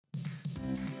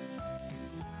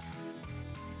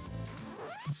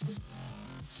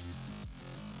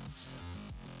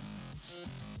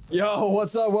Yo,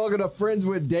 what's up? Welcome to Friends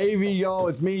with Davey, y'all.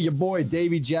 It's me, your boy,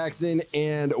 Davey Jackson,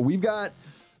 and we've got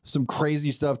some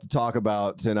crazy stuff to talk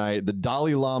about tonight. The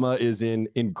Dalai Lama is in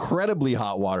incredibly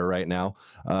hot water right now.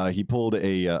 He pulled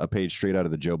a page straight out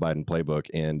of the Joe Biden playbook,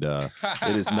 and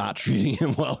it is not treating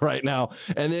him well right now.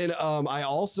 And then I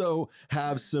also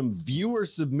have some viewer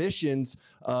submissions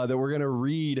that we're going to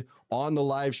read on the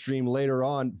live stream later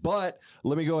on. But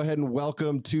let me go ahead and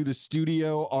welcome to the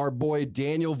studio our boy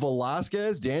Daniel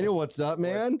Velasquez. Daniel, what's up,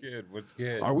 man? What's good? What's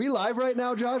good? Are we live right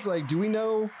now, Josh? Like, do we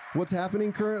know what's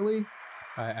happening currently?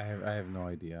 I have no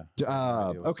idea.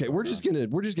 Okay, we're just gonna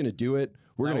do it.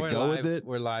 We're gonna go with it.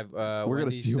 We're live. We're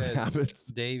gonna see what happens.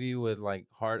 Davey with like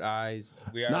heart eyes.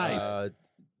 We are nice.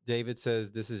 David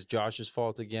says this is Josh's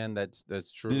fault again. That's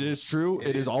true. It is true.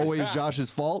 It is always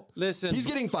Josh's fault. Listen, he's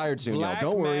getting fired soon, y'all. Black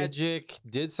Don't worry. Magic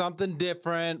did something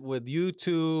different with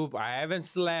YouTube. I haven't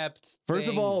slept. First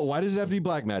of all, why does it have to be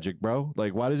Black Magic, bro?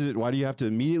 Like, why do you have to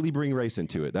immediately bring race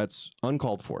into it? That's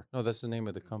uncalled for. No, that's the name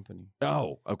of the company.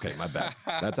 Oh, okay, my bad.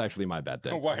 That's actually my bad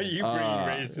then. Why are you bringing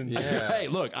race into it? Yeah. Hey,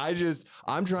 look,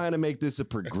 I'm trying to make this a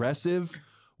progressive,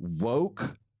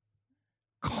 woke,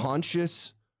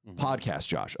 conscious podcast,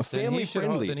 Josh. A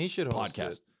family-friendly then he should host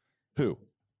podcast. it. Who?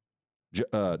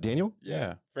 Daniel?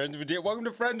 Yeah. Friends with Welcome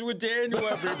to Friends with Daniel,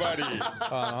 everybody.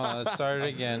 Let's start it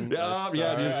again.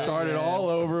 Yeah, just start it all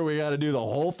over. We got to do the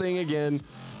whole thing again.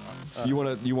 You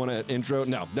want to intro?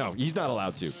 No, he's not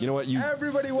allowed to. You know what?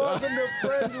 Everybody, welcome to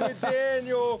Friends with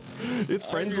Daniel. It's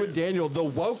Friends with Daniel, the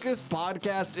wokest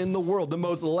podcast in the world, the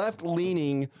most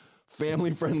left-leaning,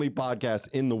 family-friendly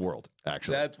podcast in the world,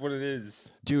 actually. That's what it is.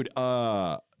 Dude,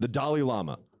 the Dalai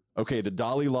Lama. Okay, the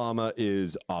Dalai Lama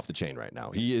is off the chain right now.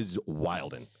 He is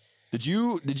wildin'. Did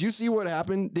you see what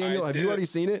happened, Daniel? Have you already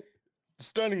seen it?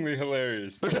 Stunningly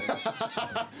hilarious.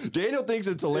 Daniel thinks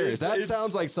it's hilarious. That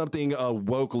sounds like something a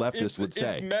woke leftist would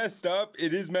say. It's messed up.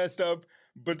 It is messed up.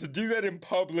 But to do that in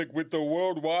public with the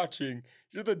world watching,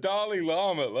 you're the Dalai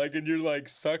Lama, like, and you're like,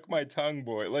 suck my tongue,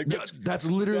 boy. Like, that's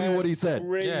literally what he said.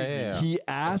 Crazy. Yeah. He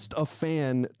asked a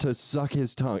fan to suck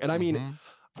his tongue. And I mean,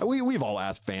 we've all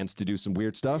asked fans to do some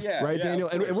weird stuff, right, Daniel?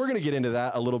 And we're going to get into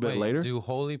that a little bit later. Do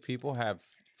holy people have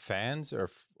fans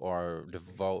or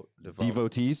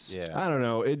devotees? Yeah. I don't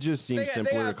know. It just seems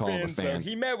simpler to call him a fan. Though.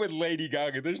 He met with Lady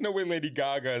Gaga. There's no way Lady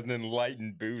Gaga is an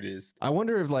enlightened Buddhist. I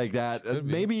wonder if like that,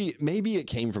 maybe it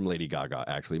came from Lady Gaga,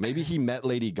 actually. Maybe he met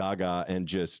Lady Gaga and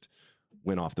just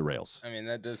went off the rails. I mean,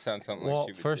 that does sound something well,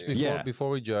 like first, do.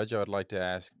 before we judge, I would like to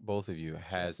ask both of you,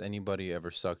 has anybody ever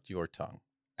sucked your tongue?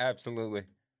 Absolutely.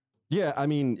 Yeah, I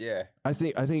mean, yeah. I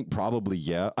think probably,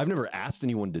 yeah. I've never asked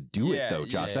anyone to do it, though,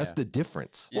 Josh. Yeah. That's the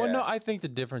difference. Well, no, I think the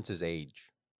difference is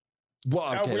age.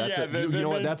 Well, okay, you know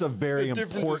what? That's a very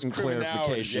important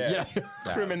clarification. Yeah.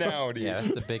 Criminality. Yeah,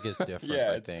 that's the biggest difference,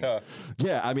 I think. Tough.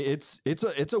 Yeah, I mean, it's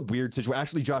a weird situation.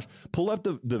 Actually, Josh, pull up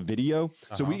the video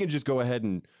so we can just go ahead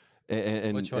and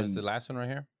Which one is the last one right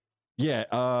here?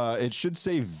 Yeah, it should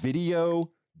say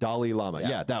video Dalai Lama.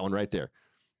 Yeah, that one right there.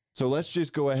 So let's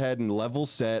just go ahead and level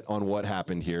set on what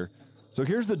happened here. So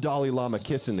here's the Dalai Lama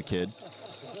kissing the kid.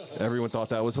 Everyone thought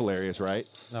that was hilarious, right?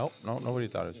 No, nobody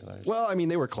thought it was hilarious. Well, I mean,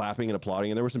 they were clapping and applauding,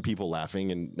 and there were some people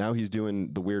laughing, and now he's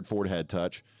doing the weird forward head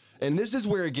touch. And this is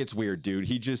where it gets weird, dude.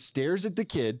 He just stares at the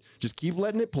kid, just keep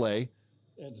letting it play.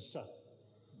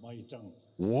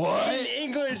 What? In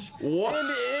English. What?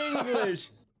 In English.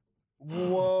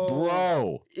 Whoa.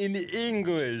 Bro. In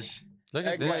English. Look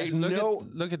at this.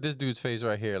 Look at this dude's face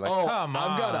right here. Like, come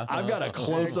on. I've got a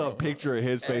close-up picture of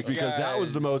his face because that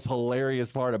was the most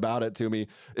hilarious part about it to me.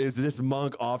 Is this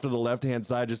monk off to the left-hand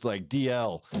side just like,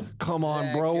 DL, come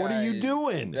on, bro, what are you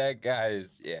doing? That guy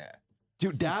is,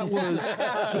 Dude, that was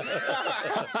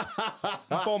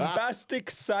bombastic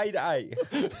side eye.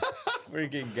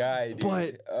 Freaking guy, dude.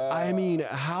 But I mean,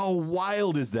 how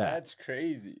wild is that? That's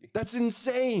crazy. That's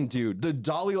insane, dude.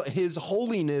 His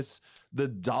Holiness, the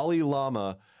Dalai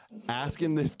Lama,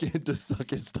 asking this kid to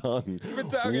suck his tongue.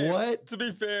 What? To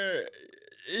be fair,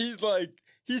 he's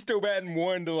still batting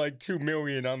 1 to like 2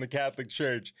 million on the Catholic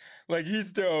Church. Like he's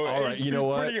still all right. You know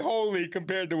what? Pretty holy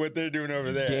compared to what they're doing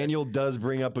over there. Daniel does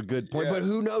bring up a good point, but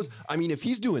who knows? I mean, if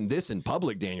he's doing this in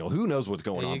public, Daniel, who knows what's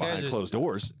going on behind closed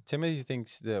doors? Timothy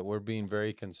thinks that we're being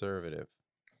very conservative.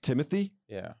 Timothy?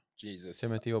 Yeah. Jesus.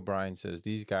 Timothy O'Brien says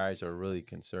these guys are really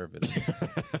conservative.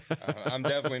 I'm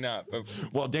definitely not. But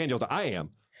well, Daniel, I am.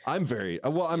 I'm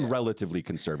I'm relatively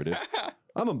conservative.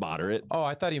 I'm a moderate. Oh,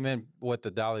 I thought he meant what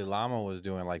the Dalai Lama was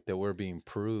doing, like that we're being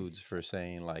prudes for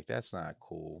saying like that's not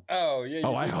cool. Oh yeah.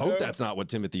 Oh, I hope that's not what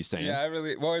Timothy's saying.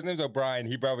 Yeah, well, his name's O'Brien.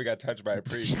 He probably got touched by a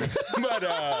priest. But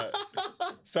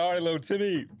Sorry, little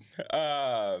Timmy.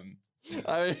 I mean,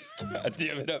 God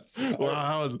damn it, I'm sorry.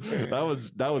 well,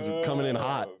 that was coming in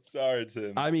hot. Sorry,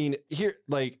 Tim. I mean, here,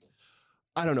 like,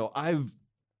 I don't know. I've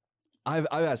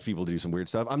asked people to do some weird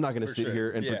stuff. I'm not going to For sit sure.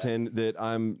 here and Yeah. pretend that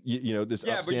I'm, you know, this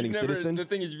yeah, but upstanding you've never, citizen. the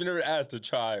thing is, you've never asked a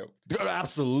child.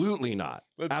 Absolutely not.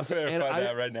 Let's clarify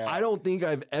that right now. I don't think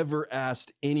I've ever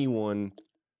asked anyone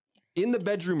in the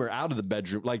bedroom or out of the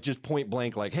bedroom, like just point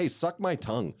blank, like, "Hey, suck my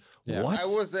tongue." Yeah. What? I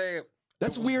will say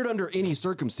That's weird under any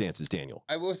circumstances, Daniel.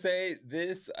 I will say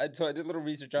this. So I did a little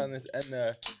research on this, and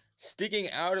the sticking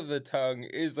out of the tongue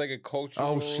is like a cultural.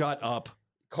 Oh, shut up.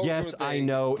 cultural Yes, I thing.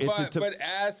 know. It's but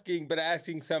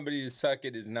asking somebody to suck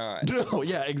it is not. No,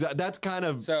 yeah, exactly. That's kind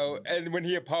of So, and when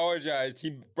he apologized,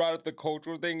 he brought up the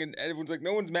cultural thing, and everyone's like,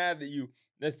 no one's mad that you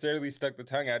necessarily stuck the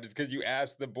tongue out. It's because you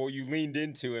asked the boy, you leaned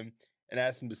into him and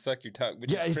asked him to suck your tongue,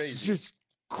 which yeah, is it's crazy. just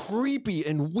creepy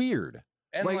and weird.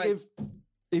 And like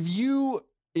if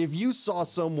you saw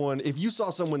someone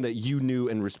that you knew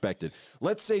and respected,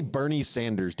 let's say Bernie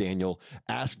Sanders, Daniel,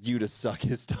 asked you to suck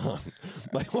his tongue,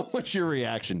 like what would your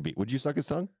reaction be? Would you suck his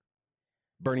tongue?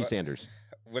 Bernie What? Sanders.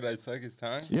 Would I suck his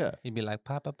tongue? Yeah. He'd be like,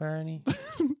 Papa Bernie.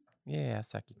 Yeah, I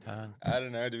suck your tongue. I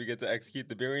don't know. Do we get to execute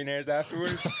the billionaires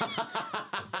afterwards?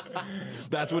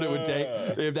 That's what it would take.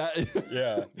 If that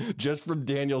Yeah. just from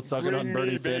Daniel sucking Bring on me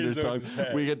Bernie Sanders' tongue, Bezos's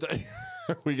head. we get to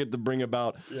we get to bring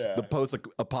about Yeah. the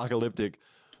post-apocalyptic.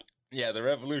 Yeah, the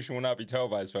revolution will not be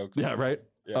televised, folks. Yeah, right.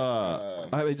 Yeah.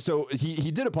 I mean, so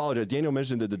he did apologize. Daniel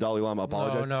mentioned that the Dalai Lama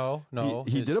apologized. No.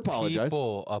 He His did apologize.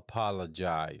 People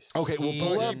apologized. Okay, well, He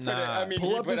pull did up- not.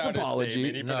 pull up this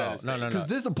apology. No. Because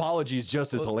this apology is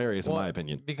just as hilarious, in my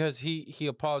opinion. Because he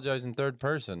apologized in third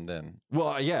person then.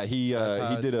 Well, yeah, he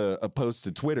how did a post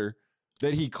to Twitter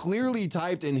that he clearly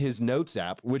typed in his notes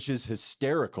app, which is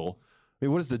hysterical. I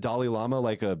mean, what is the Dalai Lama,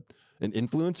 like an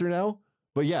influencer now?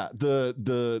 But yeah,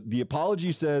 the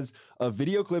apology says a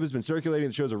video clip has been circulating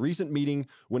that shows a recent meeting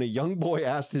when a young boy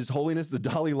asked His Holiness the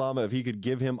Dalai Lama if he could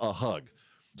give him a hug.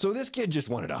 So this kid just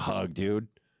wanted a hug, dude.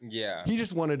 Yeah. He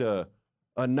just wanted a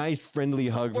nice, friendly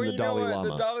hug from the Dalai Lama.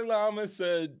 The Dalai Lama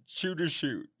said, "Shoot or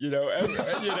shoot." You know,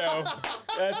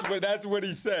 that's what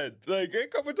he said. Like a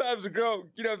couple times, a girl,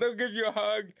 they'll give you a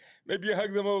hug. Maybe you hug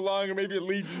them a little longer. Maybe it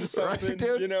leads into something. Right,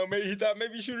 dude? Maybe he thought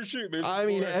maybe shoot or shoot. Maybe I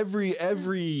mean, before.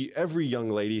 every young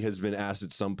lady has been asked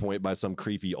at some point by some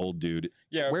creepy old dude.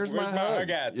 Yeah, where's my hug?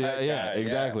 at? Yeah, type yeah, guy,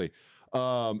 exactly.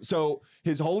 So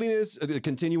His Holiness,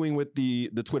 continuing with the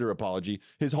Twitter apology,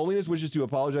 His Holiness wishes to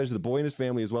apologize to the boy and his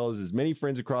family as well as his many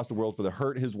friends across the world for the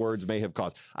hurt his words may have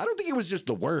caused. I don't think it was just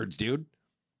the words, dude.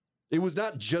 It was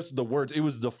not just the words. It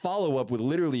was the follow-up with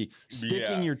literally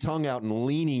sticking your tongue out and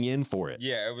leaning in for it.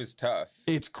 Yeah, it was tough.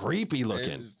 It's creepy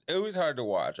looking. It was hard to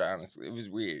watch, honestly. It was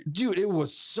weird. Dude, it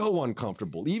was so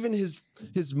uncomfortable. Even his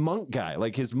monk guy,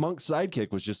 like his monk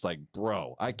sidekick, was just like,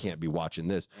 bro, I can't be watching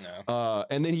this. No.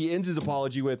 And then he ends his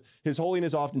apology with, His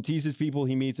Holiness often teases people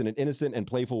he meets in an innocent and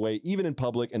playful way, even in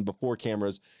public and before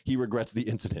cameras. He regrets the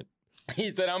incident.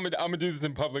 He said, I'm gonna do this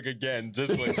in public again,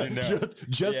 just to let you know.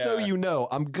 just so you know,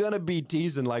 I'm gonna be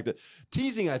teasing like that.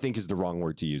 Teasing, I think, is the wrong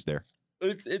word to use there.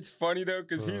 It's funny though,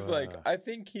 because he's like, I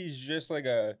think he's just like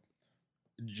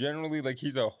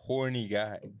he's a horny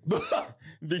guy.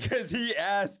 Because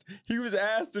he was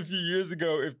asked a few years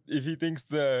ago if he thinks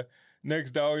the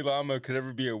next Dalai Lama could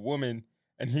ever be a woman.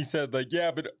 And he said like,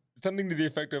 yeah, but something to the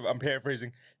effect of, I'm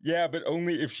paraphrasing, yeah, but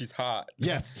only if she's hot.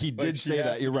 Yes, he Like, did she say has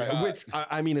that. to You're be right. hot. Which,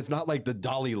 I mean, it's not like the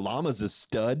Dalai Lama's a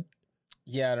stud.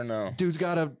 Yeah, I don't know. Dude's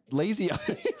got a lazy eye.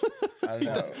 I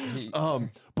don't know.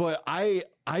 But I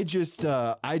just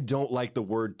I don't like the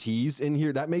word tease in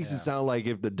here. That makes it sound like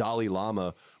if the Dalai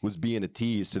Lama was being a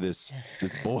tease to this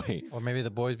boy. Or maybe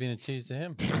the boy's being a tease to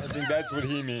him. I think that's what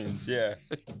he means. Yeah.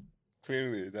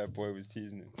 Clearly, that boy was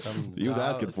teasing him. He was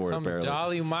asking for it, some apparently.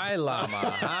 Dalai my Lama,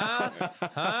 huh?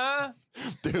 Huh?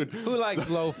 Dude. Who likes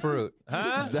low fruit?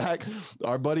 Huh?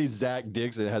 Our buddy Zach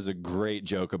Dixon has a great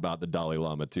joke about the Dalai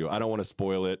Lama too. I don't want to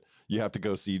spoil it. You have to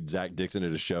go see Zach Dixon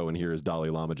at a show and hear his Dalai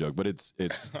Lama joke, but it's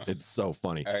so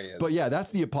funny. Oh, yeah. But yeah, that's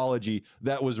the apology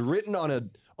that was written on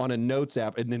a notes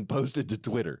app and then posted to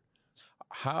Twitter.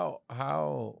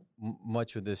 How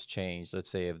much would this change? Let's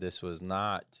say if this was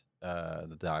not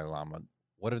the Dalai Lama,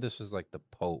 what if this was like the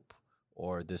Pope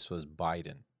or this was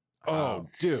Biden? Oh,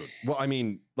 dude. Well, I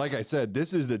mean, like I said,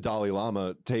 this is the Dalai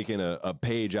Lama taking a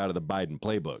page out of the Biden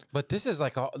playbook. But this is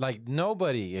like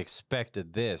nobody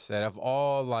expected this. And of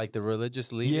all like the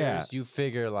religious leaders, you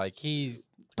figure like he's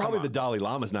probably the Dalai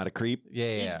Lama's not a creep.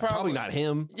 Yeah, He's yeah. Probably not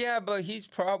him. Yeah, but he's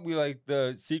probably like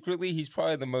he's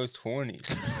probably the most horny.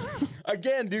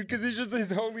 Again, dude, because it's just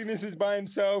his holiness is by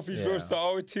himself. He's real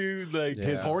solitude. Like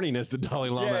his horniness, the Dalai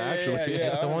Lama, actually.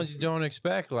 It's the ones you don't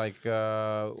expect. Like,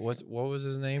 what was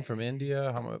his name from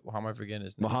India? How am I forgetting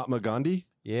his name? Mahatma Gandhi?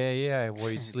 Yeah.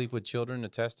 Where he'd sleep with children to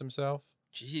test himself.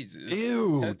 Jesus.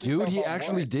 Ew, dude, he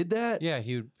actually did that? Yeah,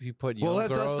 he put young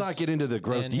let's girls not get into the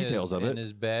gross details of it. In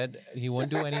his bed. He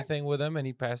wouldn't do anything with them, and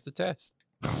he passed the test.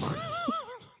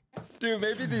 Dude,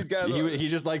 maybe these guys. He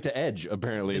just liked to edge,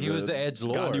 apparently. He was the edge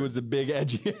lord. Gandhi was a big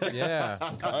edge. Yeah.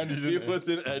 He was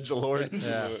an edge lord.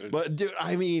 Yeah. But, dude,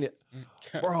 I mean,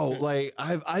 bro, like,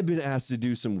 I've been asked to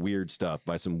do some weird stuff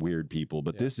by some weird people,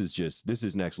 but this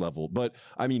is next level. But,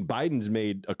 I mean, Biden's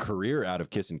made a career out of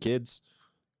kissing kids.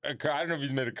 I don't know if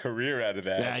he's made a career out of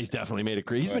that. Yeah, he's definitely made a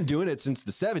career. He's been doing it since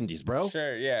the 70s, bro.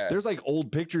 Sure, yeah. There's like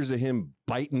old pictures of him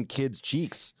biting kids'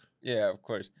 cheeks. Yeah, of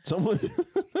course. Someone,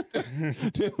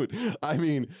 dude, I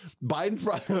mean,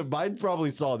 Biden probably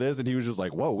saw this and he was just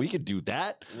like, whoa, we could do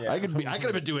that? Yeah. I could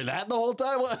have been doing that the whole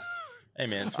time. Hey,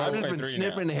 man, I've just been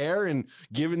sniffing hair and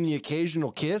giving the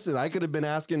occasional kiss, and I could have been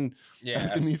asking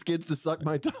these kids to suck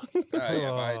my tongue.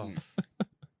 Yeah,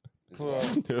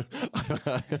 Biden.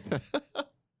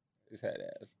 His head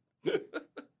ass.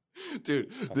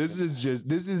 Dude, this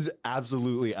is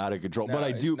absolutely out of control. No, but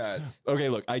I do. Okay,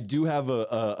 look, I do have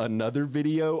another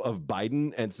video of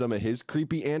Biden and some of his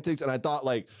creepy antics, and I thought,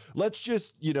 like, let's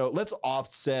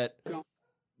offset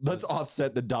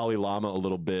the Dalai Lama a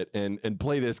little bit and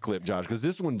play this clip, Josh, because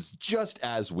this one's just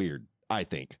as weird, I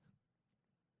think.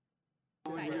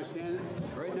 You're gonna stand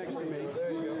right next to me.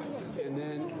 There you go. And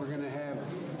then we're gonna have.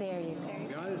 There you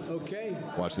go. Got it. Okay.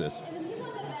 Watch this.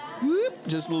 Whoop,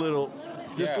 just a little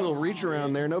reach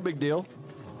around there, no big deal.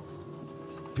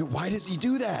 Dude, why does he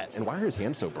do that? And why are his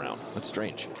hands so brown? That's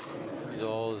strange. He's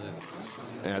old.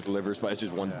 And that's a liver spot. It's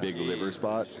just one big liver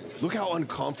spot. Look how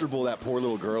uncomfortable that poor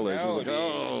little girl is. She's like,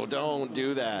 oh, don't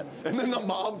do that. And then the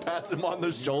mom pats him on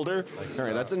the shoulder. All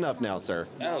right, that's enough now, sir.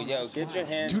 Oh, yo, get your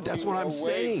hands Dude, that's what I'm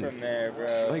saying. From there,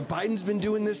 bro. Like, Biden's been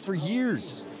doing this for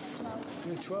years.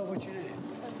 You're 12, what's your name?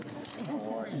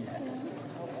 How are you?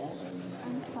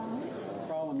 The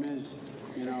problem is,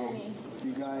 you know,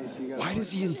 you guys, why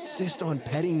does he insist on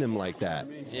petting them like that?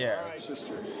 Yeah.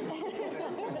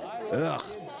 Ugh.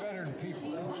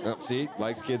 Oh, see,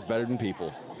 likes kids better than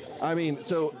people. I mean,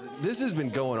 so this has been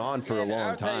going on for a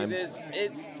long time.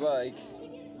 It's like.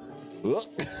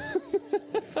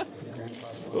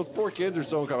 Those poor kids are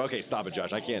so uncomfortable. Okay, stop it,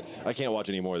 Josh. I can't watch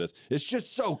any more of this. It's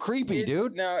just so creepy,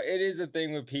 dude. No, it is a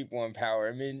thing with people in power.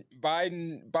 I mean,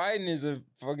 Biden is a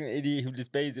fucking idiot who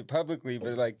displays it publicly,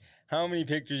 but like, how many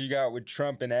pictures you got with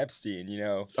Trump and Epstein, you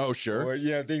know? Oh, sure. Or,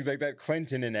 you know, things like that,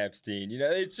 Clinton and Epstein. You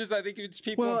know, it's just, I think it's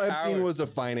people in power. Well, Epstein was a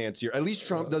financier. At least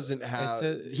Trump doesn't have,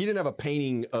 he didn't have a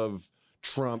painting of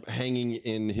Trump hanging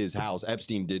in his house.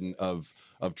 Epstein didn't of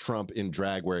Trump in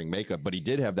drag wearing makeup, but he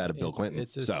did have that of Bill Clinton.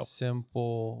 It's a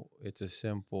simple. It's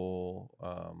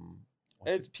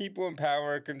people in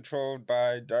power controlled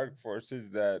by dark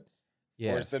forces that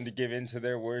force them to give in to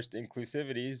their worst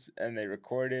inclusivities, and they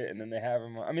record it, and then they have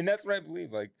them. I mean, that's what I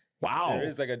believe. Like, wow, there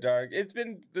is like a dark. It's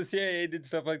been the CIA did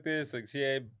stuff like this. Like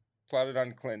CIA plotted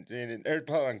on Clinton,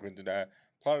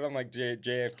 plotted on like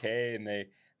JFK, and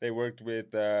they worked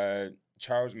with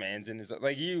Charles Manson. Is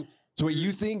like you. So wait,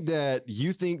 you think that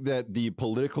the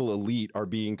political elite are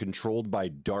being controlled by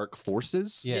dark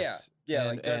forces? Yes. Yeah,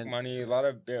 like dark money. A lot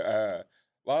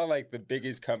of like the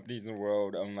biggest companies in the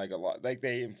world own like a lot. Like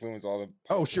they influence all the.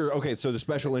 Oh sure, okay. So the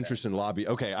special interest in lobby.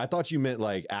 Okay, I thought you meant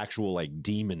like actual like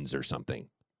demons or something.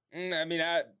 I mean,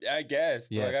 I guess,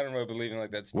 but like I don't really believe in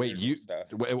like that. Wait,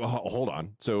 stuff. Wait, well, hold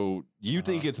on. So you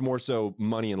think it's more so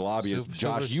money and lobbyists,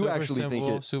 Josh? You actually think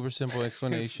it? Super simple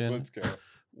explanation. Let's go.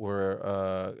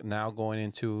 We're now going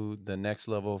into the next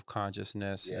level of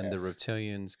consciousness, and the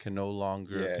reptilians can no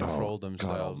longer control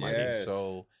themselves.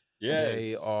 So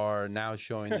they are now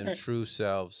showing them true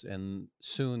selves, and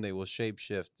soon they will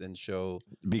shapeshift and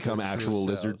become actual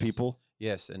lizard people.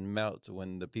 Yes, and melt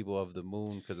when the people of the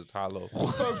moon, because it's hollow.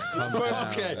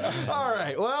 Okay, all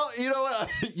right. Well, you know what?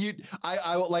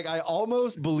 I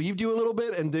almost believed you a little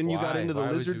bit, and then you got into the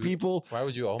lizard people. Why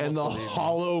would you almost and the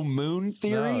hollow moon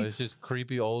theory? No, it's just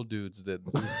creepy old dudes that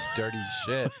do dirty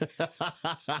shit.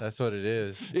 That's what it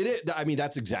is. It is. I mean,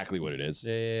 that's exactly what it is.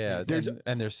 Yeah.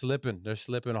 And they're slipping. They're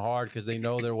slipping hard because they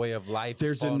know their way of life.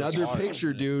 There's another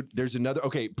picture, dude. There's another.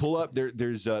 Okay, pull up.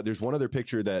 There's one other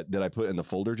picture that I put in the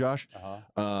folder, Josh.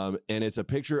 And it's a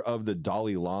picture of the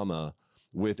Dalai Lama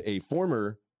with a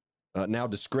former, now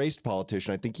disgraced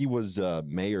politician. I think he was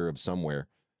mayor of somewhere.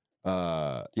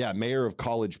 Mayor of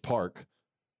College Park.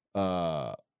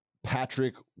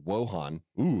 Patrick Wuhan.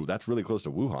 Ooh, that's really close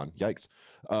to Wuhan. Yikes.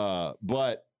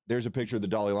 But there's a picture of the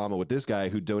Dalai Lama with this guy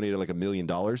who donated like $1 million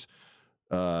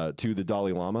to the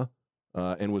Dalai Lama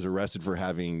and was arrested for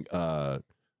having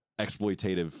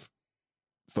exploitative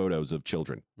photos of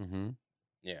children. Mm-hmm.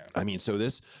 Yeah. I mean, so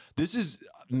this is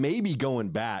maybe going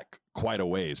back quite a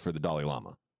ways for the Dalai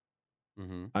Lama.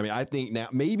 Mm-hmm. I mean, I think now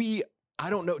maybe, I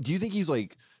don't know. Do you think he's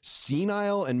like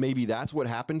senile and maybe that's what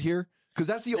happened here? Because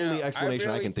that's the only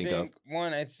explanation I can think of.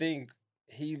 One, I think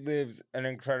he lives an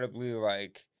incredibly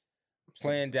like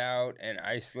planned out and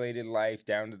isolated life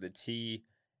down to the T,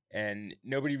 and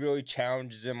nobody really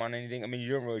challenges him on anything. I mean, you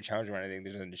don't really challenge him on anything.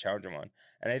 There's nothing to challenge him on.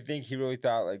 And I think he really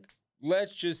thought like,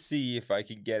 let's just see if I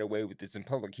could get away with this in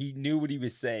public. He knew what he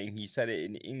was saying. He said it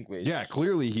in English. Yeah,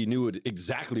 clearly he knew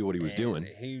exactly what he was doing.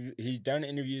 He's done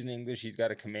interviews in English. He's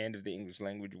got a command of the English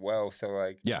language well. So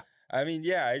like, yeah. I mean,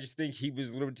 yeah, I just think he was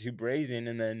a little bit too brazen,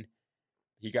 and then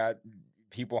he got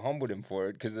people humbled him for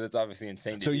it because that's obviously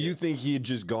insane. So you think he had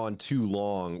just gone too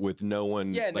long with no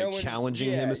one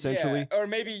challenging him essentially? Yeah. Or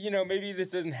maybe, maybe this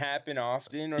doesn't happen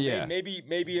often, or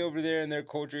maybe over there in their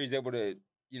culture he's able to,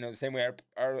 the same way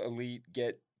our elite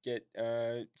get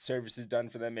services done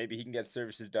for them. Maybe he can get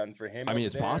services done for him. I mean,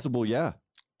 it's possible, yeah.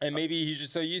 And maybe he's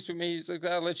just so used to me. He's like,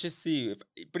 oh, let's just see.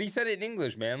 But he said it in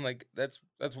English, man. Like that's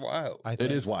wild.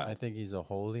 It is wild. I think he's a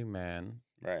holy man,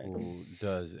 right, who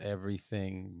does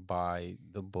everything by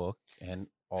the book and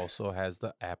also has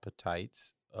the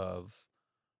appetites of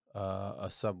a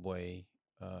Subway.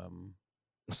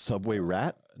 A Subway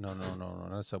rat? No,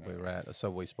 not a Subway rat. A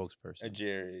Subway spokesperson. A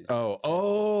Jerry.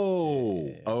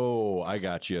 Oh, I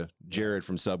got you. Jared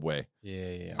from Subway.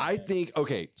 Yeah. I think,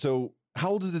 okay, so how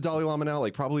old is the Dalai Lama now?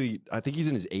 Like probably, I think he's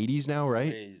in his 80s now,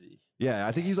 right? Crazy. Yeah,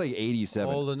 I think he's like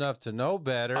 87. Old enough to know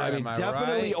better. I mean,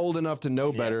 definitely old enough to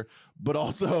know better, but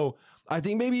also I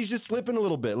think maybe he's just slipping a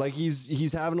little bit. Like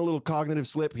he's having a little cognitive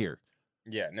slip here.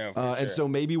 Yeah, no, and so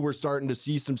maybe we're starting to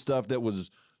see some stuff that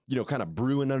was, kind of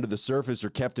brewing under the surface or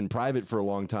kept in private for a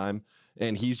long time.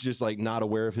 And he's just like not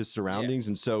aware of his surroundings.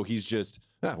 And so he's just,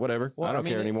 whatever. Well, I don't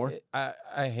care anymore.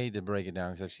 I hate to break it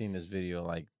down because I've seen this video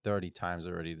like 30 times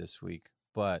already this week.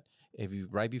 But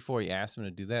right before he asked him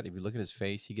to do that, if you look at his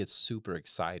face, he gets super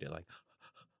excited. Like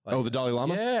oh, the Dalai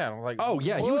Lama? Yeah. I'm like, oh,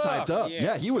 yeah, he was hyped up.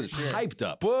 Yeah, he was hyped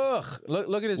up.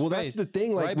 Look at his face. Well, that's the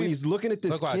thing. Like when he's looking at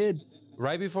this kid.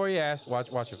 Right before he asked, watch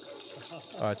him.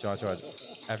 Watch.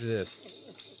 After this,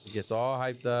 he gets all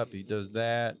hyped up. He does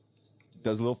that.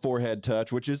 Does a little forehead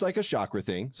touch, which is like a chakra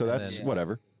thing. So that's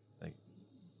whatever. It's like,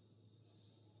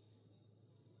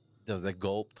 does that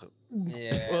gulp?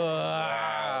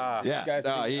 Yeah.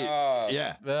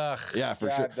 Yeah, for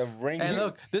sure. The ring. And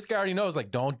look, this guy already knows,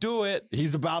 like, don't do it.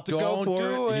 He's about to go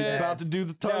for it. He's about to do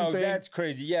the tongue thing. That's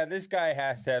crazy. Yeah, this guy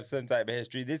has to have some type of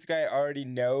history. This guy already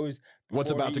knows what's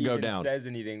about to go down. Says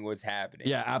anything, what's happening.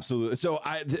 Yeah, absolutely. So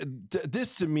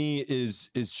this to me is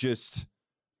just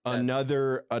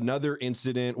another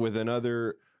incident with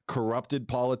another corrupted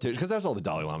politician, because that's all the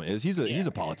Dalai Lama is. He's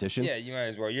a politician. Yeah, you might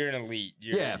as well. You're an elite.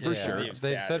 For sure.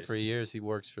 They've said for years he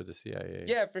works for the CIA.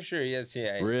 Yeah, for sure. He has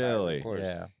CIA. Really? Of course.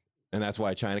 Yeah. And that's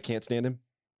why China can't stand him?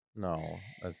 No,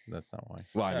 that's not why.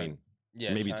 Well, I mean,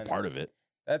 maybe China, it's part of it.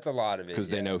 That's a lot of it. Because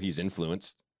they know he's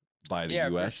influenced by the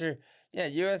U.S. For sure. Yeah,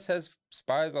 U.S. has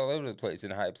spies all over the place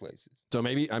in high places. So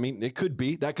maybe, I mean, it could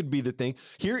be. That could be the thing.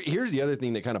 Here's the other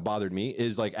thing that kind of bothered me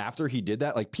is like after he did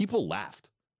that, like people laughed.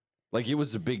 Like it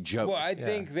was a big joke. Well, I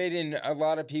think a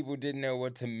lot of people didn't know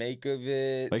what to make of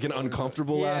it. Like an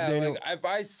uncomfortable laugh, Daniel? Like if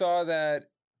I saw that,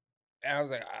 I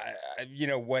was like,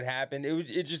 what happened?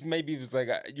 It just maybe was like,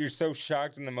 you're so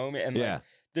shocked in the moment. And like,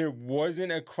 there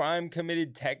wasn't a crime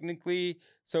committed technically.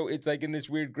 So it's like in this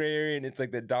weird gray area, and it's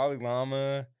like the Dalai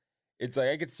Lama. It's like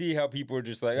I could see how people are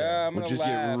just like, I'm gonna just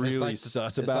laugh. get really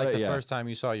sus about it. It's like the first time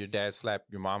you saw your dad slap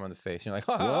your mom in the face. You're like,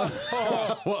 what?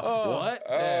 What?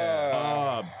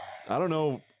 I don't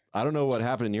know what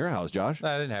happened in your house, Josh.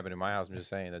 That didn't happen in my house. I'm just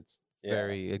saying it's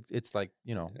it's like,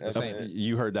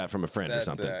 you heard that from a friend or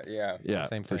something. Yeah,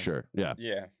 same for thing. sure. Yeah.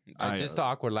 Just the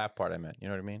awkward laugh part I meant. You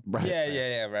know what I mean?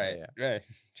 Right. Right.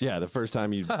 Yeah, the first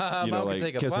time you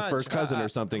like kiss a first cousin or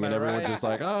something, and everyone's just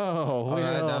like,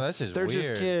 no, that's just they're weird.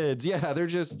 just kids. Yeah, they're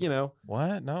just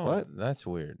What? No, what? That's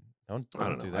weird. I don't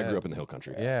know. Do that. I grew up in the hill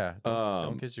country. Yeah.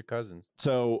 Don't kiss your cousins.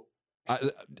 So,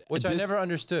 which I never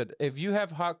understood. If you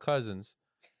have hot cousins.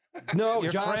 No, your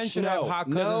Josh, friend should have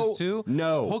hot cousins too.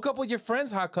 No. Hook up with your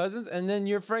friend's hot cousins, and then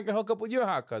your friend can hook up with your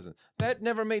hot cousin. That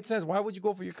never made sense. Why would you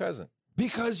go for your cousin?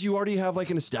 Because you already have like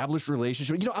an established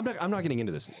relationship. You know, I'm not getting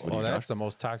into this. Oh, that's the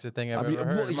most toxic thing I've ever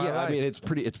heard. Well, yeah, I mean, it's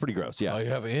pretty gross. Yeah. Oh, you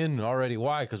have an in already.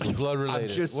 Why? Because we're blood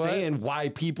related. I'm just saying why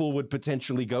people would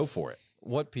potentially go for it.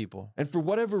 What people? And for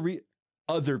whatever reason,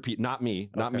 other people, not me,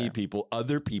 not me people,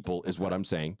 other people is what I'm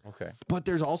saying. Okay. But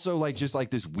there's also like just like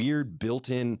this weird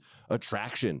built-in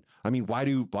attraction. I mean, why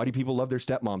do people love their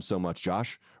stepmom so much,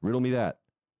 Josh? Riddle me that.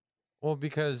 Well,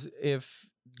 because if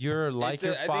you're like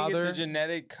your father, I think it's a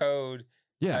genetic code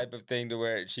type of thing to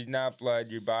where she's not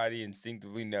blood, your body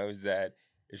instinctively knows that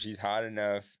if she's hot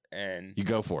enough and you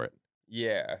go for it.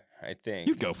 Yeah, I think.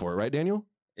 You'd go for it, right, Daniel?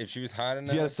 If she was hot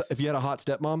enough. If you had a hot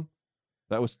stepmom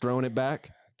that was throwing it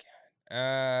back.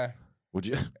 Would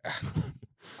you?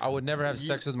 I would never have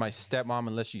sex with my stepmom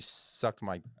unless she sucked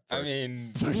my first. I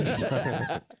mean,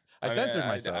 I censored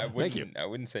myself. Thank you. I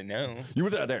wouldn't say no. You were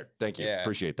there. Thank you. Yeah.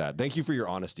 Appreciate that. Thank you for your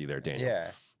honesty there, Daniel.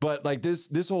 Yeah. But like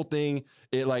this whole thing,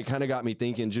 it like kind of got me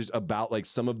thinking just about like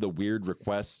some of the weird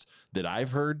requests that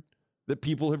I've heard that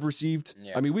people have received.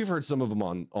 Yeah. I mean, we've heard some of them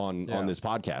on this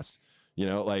podcast. You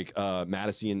know, like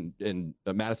Madison and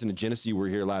Genesee were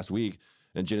here last week,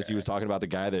 and Genesee was talking about the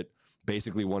guy that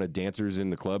basically wanted dancers in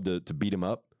the club to beat him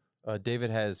up. David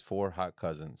has 4 hot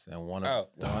cousins, and one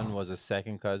was a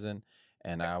second cousin,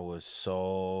 and I was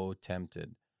so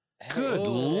tempted. Good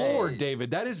Lord, David.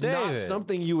 That is not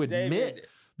something you admit. David.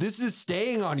 This is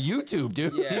staying on YouTube,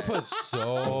 dude. Yeah. He put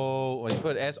SOOOOO.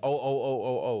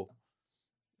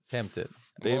 Tempted.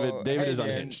 David is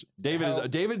unhinged.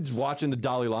 David's watching the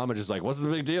Dalai Lama just like, what's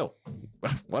the big deal?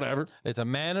 Whatever. It's a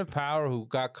man of power who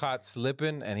got caught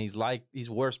slipping, and he's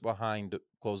worse behind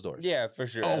closed doors. Yeah, for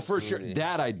sure. Oh, for sure.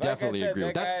 That I definitely agree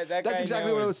with. That's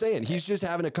exactly what I was saying. He's just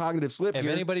having a cognitive slip. If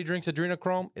anybody drinks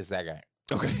adrenochrome, it's that guy.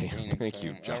 Okay, thank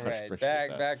you, Josh. All right,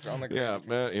 back on the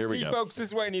here we go. See, folks, this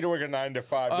is why I need to work a 9 to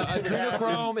 5.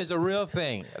 Adrenochrome is a real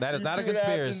thing. That is not a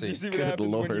conspiracy. You see what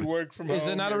happens when you work from home? Is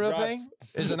it not a real thing?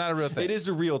 Is it not a real thing? It is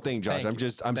a real thing, Josh.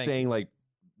 I'm saying like,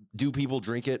 do people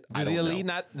drink it? Do the elite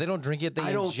not? They don't drink it.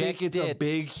 I don't think it's a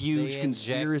big, huge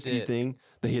conspiracy thing.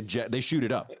 They shoot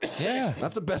it up. Yeah,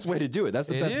 that's the best way to do it. That's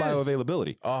the best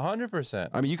bioavailability. 100%.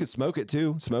 I mean, you could smoke it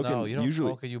too. No, you don't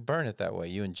smoke it. You burn it that way.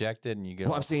 You inject it and you get.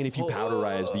 Well, I'm saying if you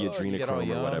powderize the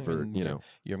adrenochrome or whatever,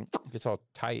 it gets all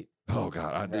tight. Oh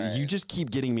God, you just keep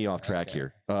getting me off track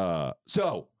here.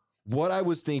 So what I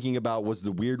was thinking about was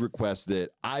the weird requests that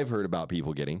I've heard about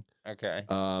people getting. Okay.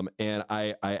 And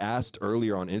I asked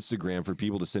earlier on Instagram for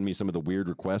people to send me some of the weird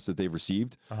requests that they've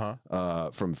received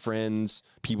from friends,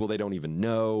 people they don't even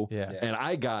know. Yeah. And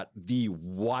I got the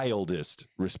wildest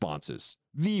responses.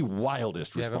 The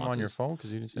wildest responses. You have them on your phone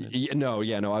because you didn't send it? No.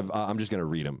 I'm just gonna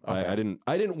read them. Okay.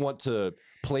 I didn't want to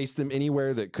place them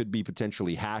anywhere that could be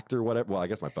potentially hacked or whatever. Well, I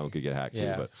guess my phone could get hacked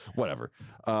too, but whatever.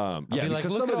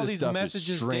 Because look at all these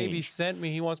messages Davey sent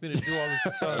me. He wants me to do all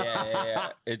this stuff. Yeah.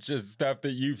 It's just stuff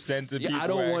that you've sent to people. I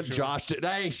don't want Josh to.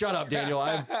 Hey, shut up, Daniel.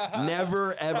 I've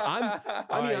never ever.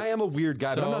 I am a weird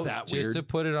guy, but I'm not that weird. Just to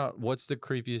put it on, what's the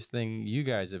creepiest thing you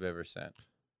guys have ever sent?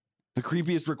 The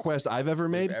creepiest request I've ever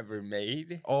made?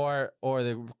 Or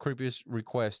the creepiest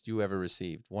request you ever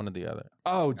received? One or the other.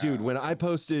 Oh, dude, when I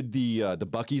posted the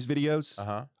Buc-ee's videos,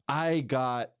 I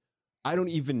don't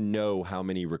even know how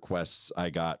many requests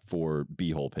I got for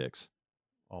beehole pics.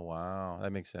 Oh, wow.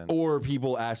 That makes sense. Or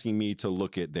people asking me to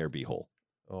look at their beehole.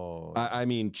 Oh. I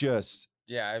mean, just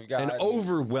I've got an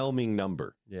overwhelming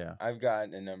number. Yeah. I've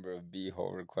gotten a number of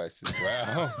beehole requests as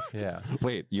well. Yeah.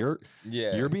 Wait, your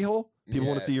beehole? People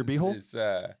want to see your beehole? This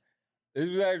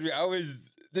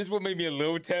is what made me a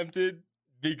little tempted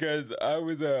because I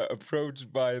was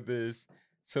approached by this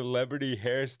celebrity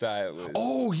hairstylist.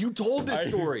 Oh, you told this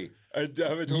story. I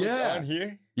told it on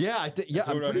here? Yeah,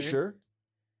 I'm pretty sure.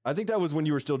 I think that was when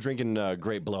you were still drinking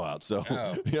Great Blowout. So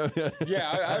I'll tell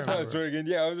the story again.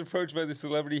 Yeah, I was approached by the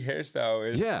celebrity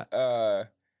hairstylist. Yeah,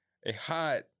 a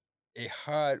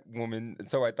hot woman. And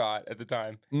so I thought at the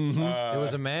time. Mm-hmm. It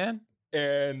was a man.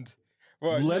 And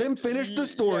let him finish the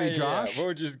story, Josh.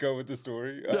 We'll just go with the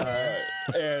story.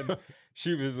 And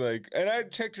she was like, and I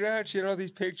checked her out. She had all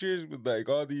these pictures with like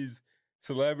all these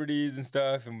celebrities and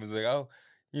stuff, and was like, oh,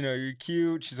 you're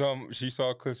cute. She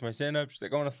saw clips of my stand-up. She's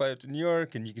like, I want to fly out to New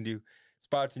York, and you can do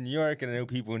spots in New York, and I know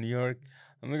people in New York.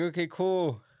 I'm like, okay,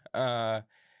 cool.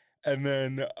 And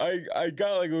then I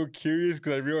got like a little curious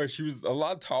because I realized she was a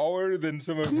lot taller than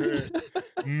some of her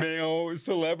male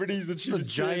celebrities that she was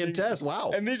a giantess.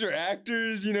 Wow. And these are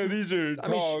actors, these are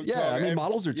tall. I mean,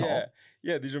 models are tall.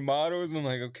 Yeah, these are models, and I'm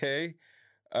like, okay.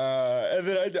 And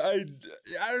then I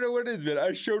don't know what it is, man.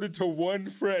 I showed it to one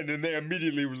friend, and they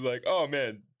immediately was like, "Oh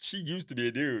man, she used to be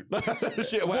a dude. One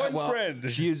friend.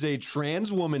 She is a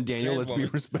trans woman, Daniel. Let's be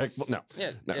respectful. No.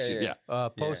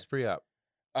 Post pre-op.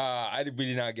 We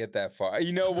did not get that far.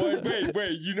 You know what?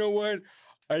 Wait. You know what?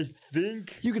 I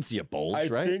think you can see a bulge,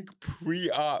 right? I think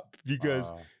pre-op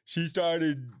because she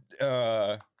started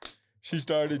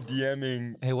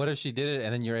DMing. Hey, what if she did it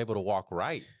and then you're able to walk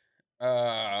right?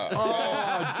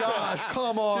 Josh,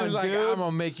 come on, she's like, dude. I'm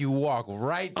gonna make you walk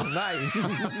right tonight.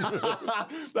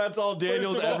 That's all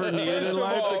Daniel's ever needed in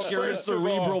life to cure his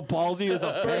cerebral palsy is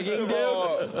a pegging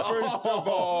dude.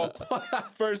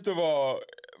 First of all,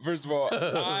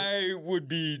 I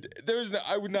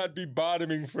would not be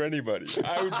bottoming for anybody.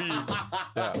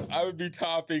 I would be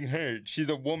topping her. She's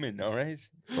a woman, all right?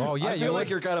 Oh yeah, I feel like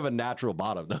you're kind of a natural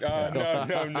bottom. No,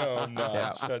 I'm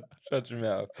not. Yeah. Shut your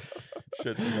mouth.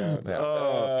 Shut your mouth.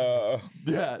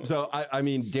 Yeah. So I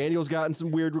mean, Daniel's gotten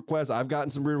some weird requests. I've gotten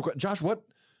some weird requests. Josh, what?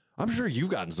 I'm sure you've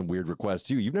gotten some weird requests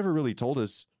too. You've never really told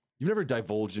us. You've never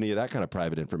divulged any of that kind of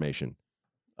private information.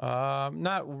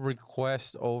 Not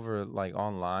request over like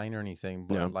online or anything,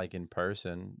 but like in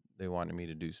person, they wanted me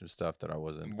to do some stuff that I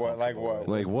wasn't. What? Like what?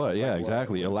 Like what? Yeah,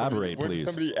 exactly. Elaborate, please.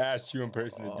 What somebody asked you in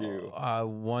person to do?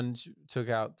 One took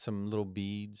out some little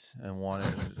beads and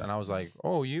wanted, and I was like,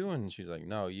 "Oh, you?" And she's like,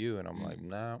 "No, you." And I'm like,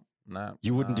 "No, no."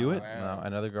 You wouldn't do it? No.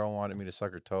 Another girl wanted me to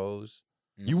suck her toes.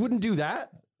 You wouldn't do that?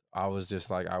 I was just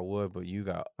like, I would, but you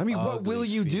got. I mean, what will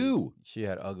you do? She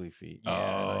had ugly feet. Yeah,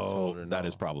 I told her no. That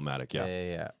is problematic.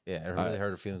 Yeah. Yeah. It really hurt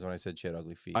her feelings when I said she had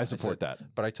ugly feet. I support that.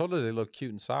 But I told her they look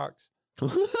cute in socks.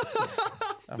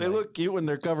 They look cute when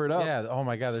they're covered up. Yeah. Oh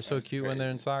my God, they're so cute when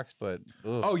they're in socks. But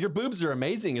your boobs are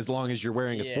amazing as long as you're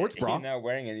wearing a sports bra. You're not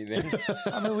wearing anything.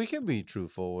 I mean, we can be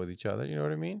truthful with each other. You know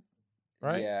what I mean?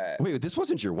 Right? Yeah. Wait, this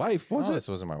wasn't your wife, was it? This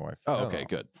wasn't my wife. Oh, okay,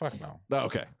 good. Fuck no. Oh,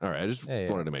 okay. All right. I just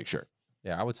wanted to make sure.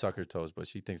 Yeah, I would suck her toes, but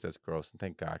she thinks that's gross, and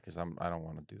thank God, because I don't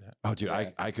want to do that. Oh, dude,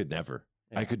 I could never.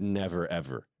 Yeah. I could never,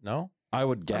 ever. No? I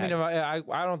would gag. I mean,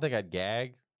 I don't think I'd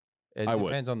gag. It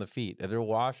depends on the feet. If they're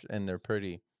washed and they're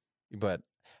pretty. But,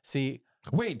 see.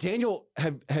 Wait, Daniel,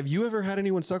 have you ever had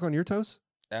anyone suck on your toes?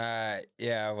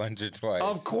 Yeah, once or twice.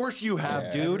 Of course you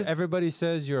have, dude. Everybody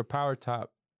says you're a power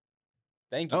top.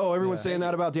 Thank you. Oh, everyone's saying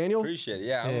that about Daniel? Appreciate it.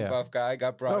 Yeah, I'm a buff guy. I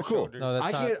got broad shoulders. No,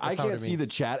 I can't see the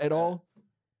chat at all.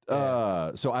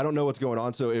 So I don't know what's going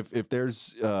on. So if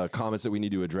there's comments that we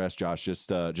need to address, Josh, just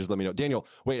let me know. Daniel,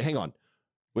 wait, hang on.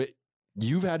 Wait,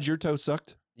 you've had your toe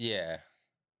sucked? Yeah.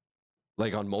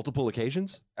 Like on multiple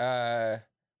occasions? Well,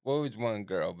 it was one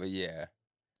girl, but yeah.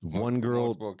 One girl,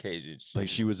 multiple occasions. Like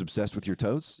she was obsessed with your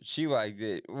toes? She liked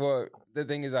it. Well, the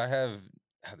thing is,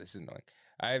 this is annoying.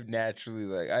 I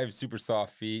have super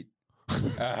soft feet.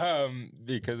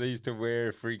 Because I used to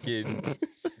wear freaking.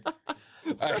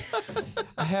 I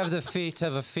have the feet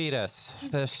of a fetus.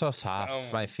 They're so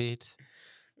soft, my feet.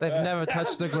 They've never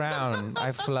touched the ground.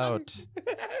 I float.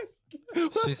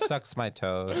 She sucks my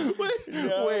toes.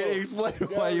 Wait, explain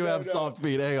why you have soft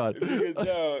feet. Hang on.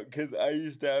 Because I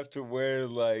used to have to wear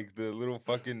like the little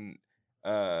fucking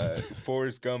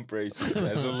Forrest Gump braces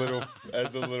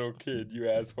as a little kid, you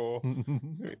asshole.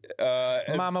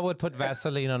 Mama would put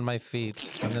Vaseline on my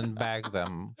feet and then bag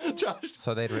them, Josh,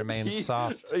 so they'd remain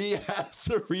soft. He has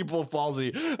cerebral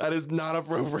palsy. That is not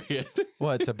appropriate.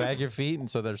 What, to bag your feet and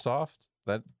so they're soft?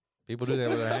 That people do that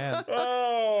with their hands.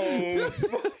 Oh.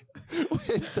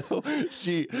 Wait, so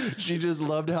she just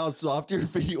loved how soft your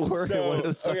feet were and wanted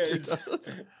to suck your toes.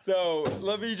 So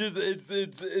let me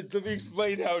let me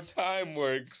explain how time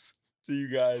works to you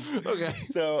guys. Okay.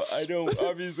 So I don't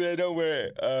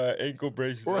wear ankle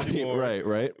braces anymore.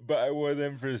 Right. But I wore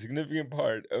them for a significant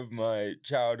part of my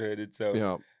childhood, and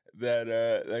so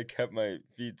that kept my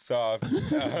feet soft.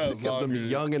 Kept them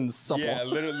young and supple. Yeah,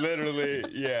 literally.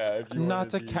 Yeah. If you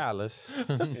not a callus.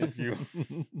 If you.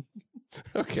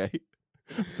 Okay.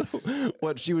 So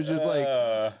what, she was just like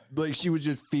she was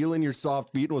just feeling your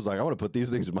soft feet and was like, I want to put these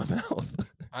things in my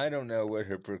mouth. I don't know what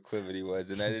her proclivity was,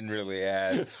 and I didn't really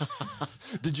ask.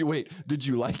 Did you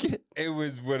like it? It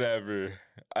was whatever.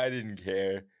 I didn't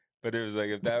care. But it was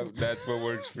like, if that's what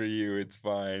works for you, it's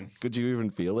fine. Could you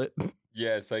even feel it?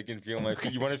 Yes, I can feel my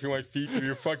feet. You want to feel my feet through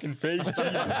your fucking face? Jesus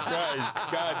Christ.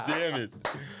 God damn it.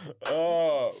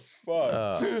 Oh,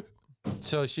 fuck.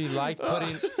 So she liked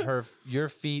putting your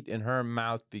feet in her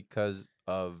mouth because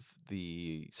of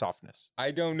the softness.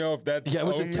 I don't know if that's it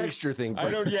was a texture thing.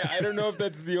 I don't know if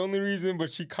that's the only reason,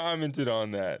 but she commented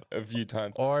on that a few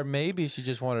times. Or maybe she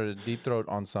just wanted a deep throat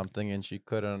on something and she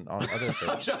couldn't on other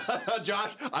things.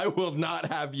 Josh, I will not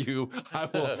have you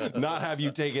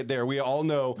take it there. We all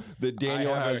know that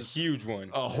Daniel has a huge one.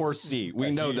 A horse seat.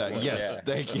 We know that. One. Yes,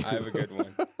 thank you. I have a good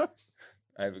one.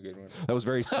 I have a good one. That was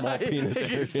very small penis.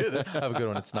 I have a good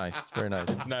one. It's nice. It's very nice.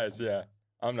 It's nice, yeah.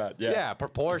 I'm not, yeah. Yeah,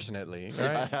 proportionately,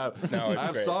 right? I have, No, it's I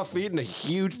have great. soft feet and a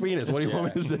huge penis. What do you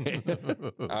want me to say?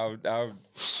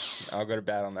 I'll go to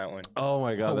bat on that one. Oh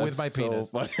my god, With that's my so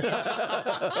penis. funny.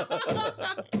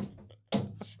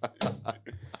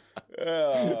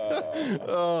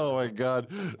 Oh my god,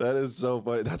 that is so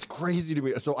funny. That's crazy to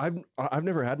me. So I've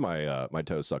never had my my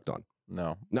toes sucked on.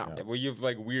 No. No. Yeah, well, you have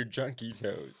like weird junky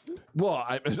toes. Well,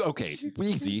 okay,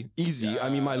 easy. I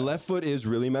mean, my left foot is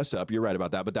really messed up. You're right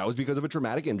about that, but that was because of a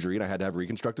traumatic injury, and I had to have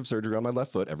reconstructive surgery on my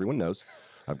left foot. Everyone knows.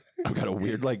 I've got a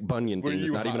weird like bunion thing.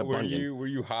 It's not even a bunion. Were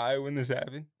you high when this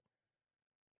happened?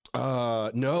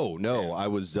 No. Yeah. I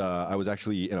was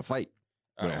actually in a fight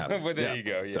when it happened. But there you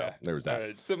go. Yeah, So, there was that.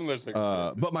 Right, similar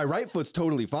circumstances. But my right foot's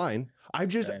totally fine. I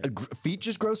just feet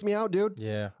just gross me out, dude.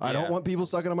 Yeah. I don't want people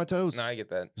sucking on my toes. No, I get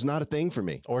that. It's not a thing for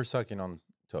me. Or sucking on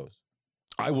toes.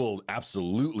 I will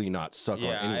absolutely not suck on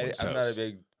anyone's toes. I'm not a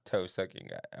big toe sucking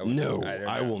guy.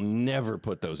 I will never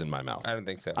put those in my mouth. I don't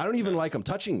think so. I don't even like them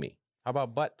touching me. How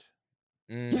about butt?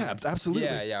 Yeah, absolutely.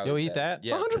 Yeah. You'll eat that?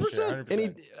 Yeah, 100%.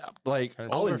 Any like,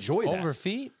 I'll enjoy that. Over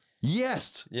feet?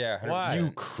 Yes. Yeah. 100%. Why?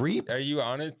 You creep. Are you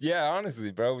honest? Yeah,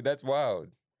 honestly, bro. That's wild.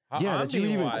 Yeah, I'm that you would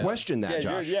being even wild. question that,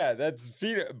 Josh. Yeah, that's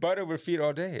butt over feet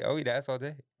all day. I'll eat ass all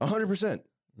day. 100%.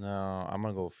 No, I'm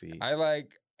gonna go feet.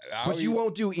 But you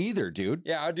won't do either, dude.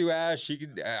 Yeah, I'll do ass. She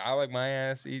could. I like my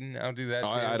ass eating. I'll do that. Oh,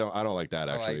 too. I don't like that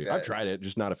I like actually. that. I've tried it,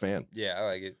 just not a fan. Yeah, I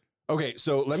like it. Okay,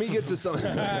 so let me get to some.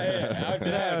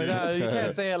 No, you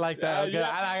can't say it like that.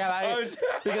 Okay?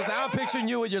 Because now I'm picturing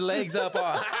you with your legs up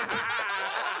on.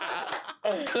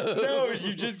 No,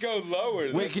 you just go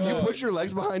lower. Wait, can you push your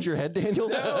legs behind your head, Daniel?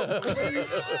 No.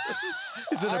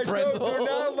 Is it a pretzel? They're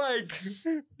not like.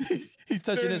 He's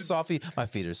touching his soft feet. My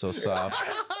feet are so soft.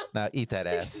 Now eat that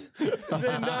ass.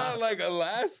 They're not like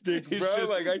elastic, He's bro.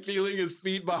 just Like feeling his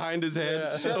feet behind his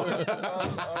head.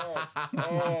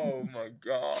 Oh my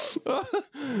god.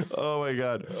 Oh my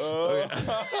god.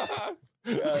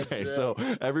 Okay, so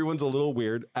everyone's a little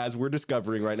weird as we're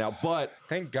discovering right now, but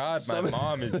Thank God my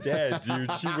mom is dead,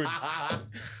 dude. She would.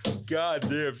 God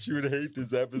damn, she would hate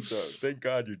this episode. Thank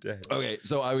God you're dead. okay,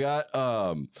 so I've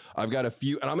got a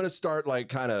few, and I'm gonna start like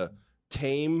kind of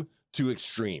tame to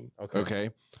extreme.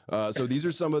 Okay. So these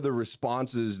are some of the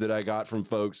responses that I got from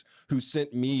folks who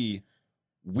sent me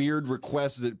weird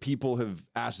requests that people have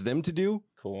asked them to do.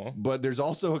 Cool. But there's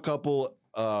also a couple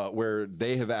where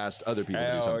they have asked other people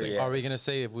to do something. yeah. Are we gonna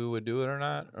say if we would do it or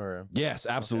not? Or Yes,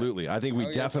 absolutely. I think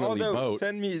we definitely vote.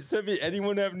 Send me.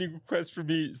 Anyone have any requests for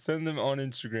me? Send them on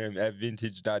Instagram at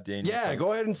vintage.daniel. Yeah,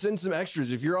 go ahead and send some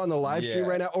extras if you're on the live stream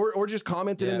right now, or just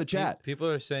comment it in the chat. People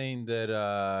are saying that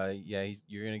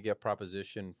you're gonna get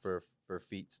proposition for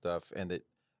feet stuff, and that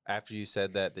after you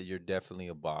said that you're definitely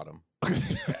a bottom.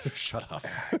 Shut up.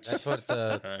 That's what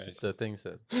the thing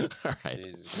says. All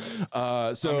right.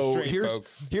 I'm So straight,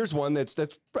 folks. here's one that's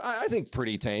I think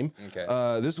pretty tame. Okay.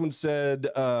 This one said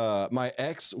my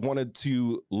ex wanted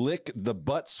to lick the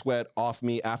butt sweat off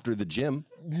me after the gym.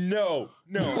 No.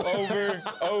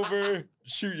 Over.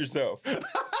 Shoot yourself.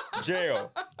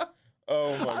 Jail.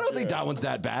 Oh my god. I don't think that one's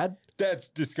that bad. That's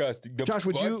disgusting. The Josh,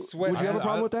 would you have a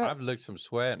problem with that? I've licked some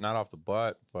sweat, not off the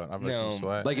butt, but I've licked some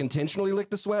sweat. Like intentionally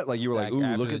lick the sweat? Like you were like, ooh,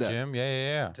 after look the at that. gym?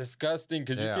 Yeah. Disgusting,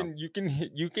 because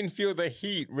you can feel the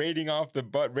heat radiating off the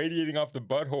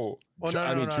butthole. Well,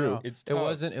 true. No.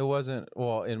 It wasn't.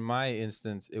 Well, in my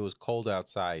instance, it was cold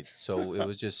outside, so it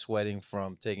was just sweating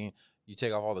from taking. You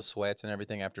take off all the sweats and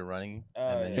everything after running,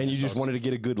 And you just wanted to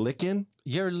get a good lick in?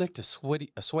 You ever licked a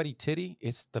sweaty titty?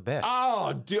 It's the best.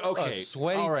 Oh, dude, okay. A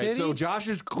sweaty all right, titty? so Josh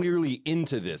is clearly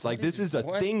into this. Like, this is a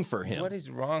thing for him. What is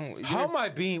wrong with you? How am I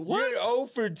being? What? You're 0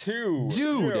 for 2. Dude.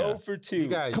 You're 0 for 2. You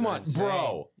guys Come are on, insane.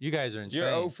 bro. You guys are insane. You're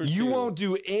 0 for 2. You won't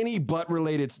do any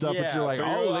butt-related stuff, but you're like, but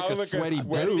I'll lick a lick a sweaty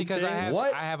sweat boob. Because I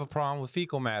What? have a problem with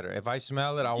fecal matter. If I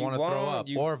smell it, I You want to throw won't. up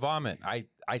You- or vomit.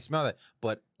 I smell it,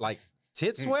 but like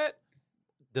tit sweat,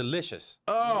 delicious.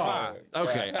 Oh,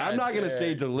 okay. I'm not going to say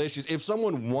Yeah. delicious. If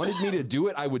someone wanted me to do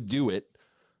it, I would do it.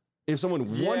 If someone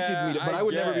wanted me to, but I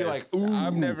would never be like, guess. ooh.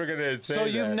 I'm never going to say So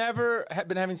you've that. never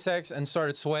been having sex and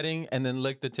started sweating and then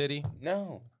licked the titty?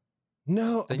 No.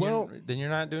 No, Then you're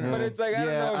not doing it. But it's like, I don't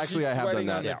know if actually, she's I have done sweating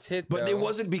that. on the tit, But though. it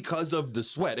wasn't because of the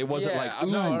sweat. It wasn't Yeah, like, I'm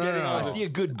ooh, not getting all I this- see a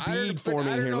good I don't- bead but forming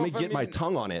I don't here. know Let me if get I'm my even-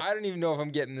 tongue on it. I don't even know if I'm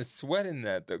getting the sweat in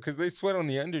that, though, because they sweat on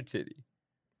the under titty.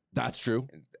 That's true.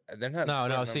 They're not No.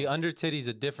 sweating See, on- under titties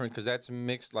are different because that's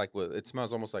mixed like with. It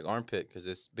smells almost like armpit because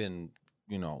it's been,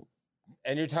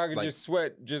 And you're talking like- just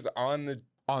sweat just on the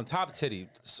On top titty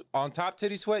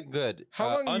sweat, good.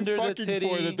 How long are you fucking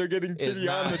for that they're getting titty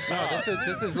on the top?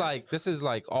 No, this is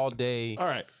like all day. All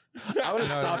right. I'm gonna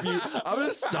stop you. I'm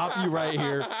gonna stop you right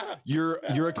here.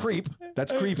 You're a creep.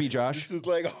 That's creepy, Josh. This is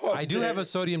like I do have a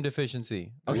sodium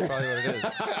deficiency. That's probably what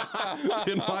it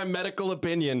is. In my medical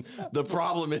opinion, the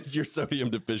problem is your sodium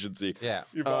deficiency. Yeah.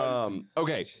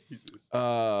 Okay.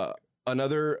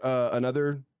 Another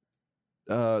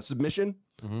submission.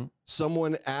 Mm-hmm.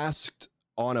 Someone asked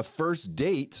on a first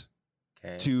date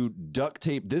to duct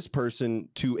tape this person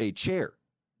to a chair.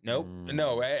 Nope.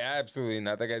 No, absolutely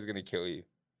not. That guy's gonna kill you.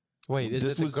 Wait, is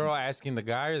it the girl asking the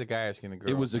guy or the guy asking the girl?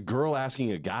 It was a girl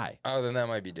asking a guy. Oh, then that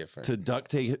might be different. To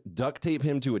duct tape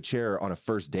him to a chair on a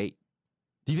first date.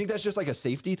 Do you think that's just like a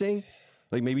safety thing?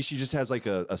 Like maybe she just has like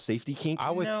a safety kink?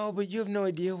 No, but you have no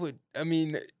idea what, I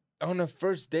mean, on a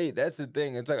first date, that's the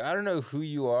thing. It's like, I don't know who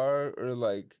you are or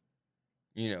like,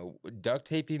 you know, duct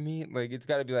taping me. Like, it's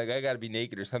got to be like, I got to be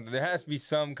naked or something. There has to be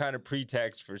some kind of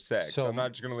pretext for sex. So I'm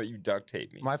not just going to let you duct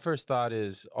tape me. My first thought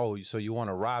is, oh, so you want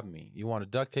to rob me. You want to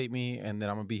duct tape me, and then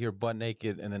I'm going to be here butt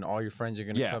naked, and then all your friends are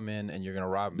going to come in, and you're going to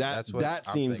rob me. That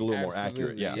seems a little more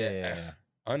accurate. Yeah.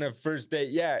 On a first date,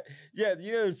 yeah. You know,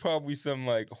 there's probably some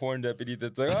like horned up idiot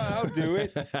that's like, oh, I'll do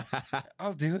it.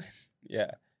 I'll do it.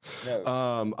 Yeah.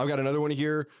 No. I've got another one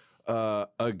here.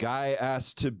 A guy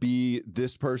asked to be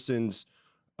this person's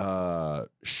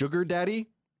sugar daddy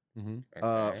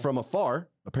from afar.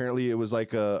 Apparently, it was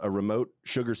like a remote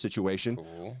sugar situation.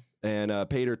 Cool. And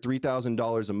paid her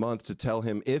 $3,000 a month to tell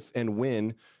him if and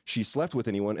when she slept with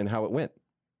anyone and how it went.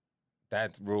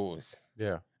 That rules.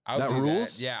 Yeah. That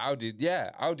rules? Yeah, I'll do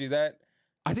that.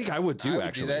 I think I would too,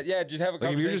 actually. Do that. Yeah, just have a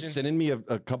conversation. Like if you're just sending me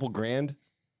a couple grand.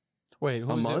 Wait,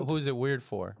 who's it weird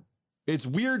for? It's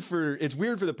weird for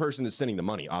the person that's sending the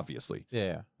money, obviously.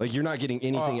 Yeah. Like you're not getting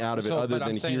anything out of it other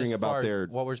than hearing about their.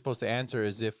 What we're supposed to answer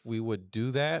is if we would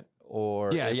do that or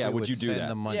would you do that?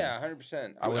 The money. Yeah,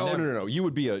 100%. No. You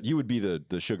would be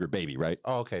the sugar baby, right?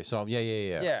 Oh, okay. So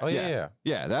yeah. Oh yeah.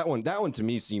 Yeah, that one to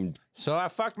me seemed. So I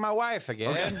fucked my wife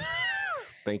again. Okay.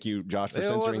 Thank you, Josh, for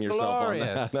censoring yourself on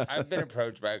that. I've been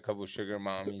approached by a couple sugar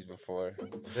mommies before.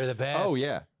 They're the best. Oh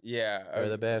yeah. Yeah. They're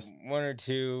the best. One or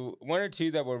two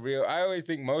that were real. I always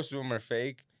think most of them are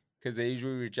fake because they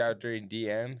usually reach out during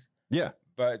DMs. Yeah.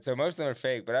 But so most of them are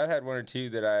fake, but I've had one or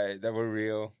two that were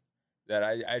real that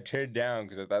I turned down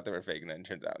because I thought they were fake, and then it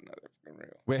turns out no, they're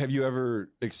real. Wait, have you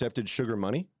ever accepted sugar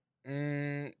money?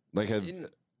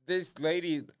 This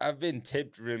lady, I've been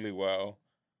tipped really well.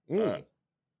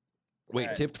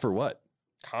 Wait, tipped for what?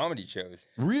 Comedy shows.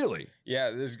 Really?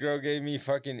 Yeah, this girl gave me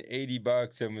fucking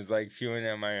 $80 and was like feeling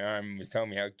on my arm and was telling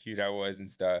me how cute I was and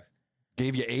stuff.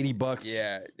 Gave you $80?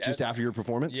 Yeah. Just after your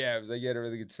performance? Yeah, it was like, you had a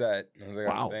really good set. I was like,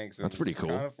 wow, oh, thanks. That's pretty cool.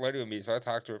 Kind of flirted with me, so I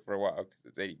talked to her for a while because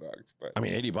it's $80. But I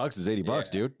mean, $80 is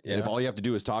 $80, dude. Yeah. And if all you have to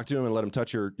do is talk to him and let him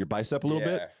touch your bicep a little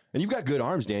bit, and you've got good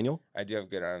arms, Daniel. I do have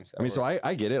good arms. I mean, so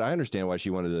I get it. I understand why she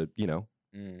wanted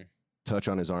to, touch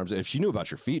on his arms. If she knew about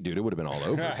your feet, dude, it would have been all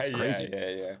over. It's crazy.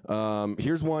 Yeah.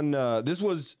 Here's one. This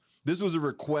was a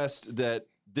request that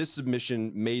this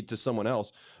submission made to someone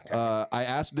else. I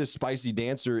asked this spicy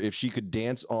dancer if she could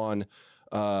dance on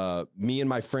me and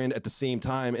my friend at the same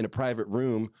time in a private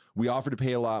room. We offered to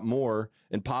pay a lot more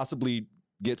and possibly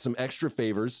get some extra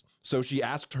favors. So she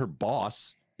asked her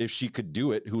boss if she could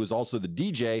do it, who was also the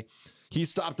DJ. He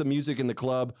stopped the music in the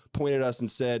club, pointed at us and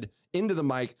said into the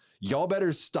mic, "Y'all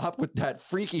better stop with that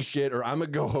freaky shit or I'm going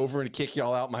to go over and kick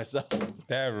y'all out myself."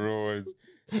 That rules.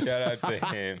 Shout out to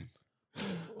him.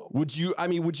 Would you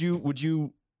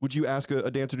ask a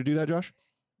dancer to do that, Josh?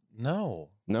 No.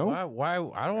 Why?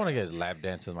 I don't want to get a lap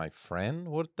dance with my friend.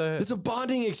 What the? It's a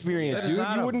bonding experience, dude.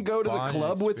 You wouldn't go to the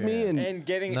club with me and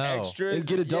getting extras and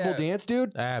get a double dance,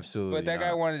 dude. Absolutely. But that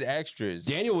guy wanted extras.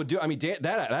 Daniel would do. I mean, that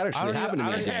actually happened to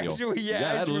me and Daniel.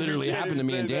 That literally happened to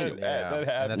me and Daniel.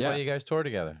 And that's why you guys tour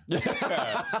together.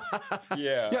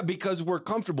 Yeah, because we're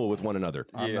comfortable with one another.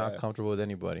 I'm not comfortable with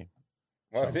anybody.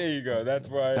 Well, there you go. That's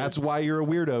why you're a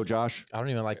weirdo, Josh. I don't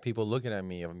even like people looking at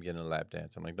me if I'm getting a lap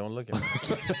dance. I'm like, don't look at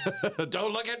me.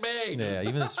 Don't look at me. Yeah,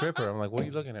 even the stripper. I'm like, what are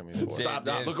you looking at me for? Stop.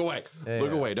 Look away.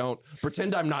 Look away. Don't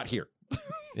pretend I'm not here.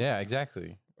 Yeah,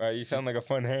 exactly. You sound like a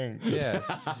fun hang. Yeah,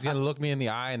 she's gonna look me in the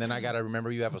eye, and then I gotta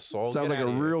remember you have a soul. Sounds like a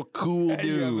real cool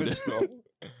dude.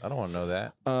 I don't want to know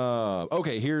that.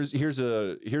 Okay, here's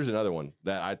another one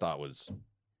that I thought was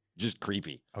just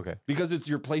creepy. Okay, because it's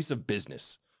your place of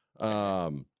business.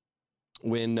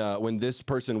 When this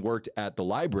person worked at the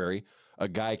library, a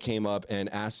guy came up and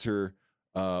asked her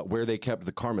where they kept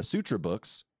the Kama Sutra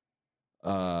books,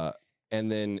 and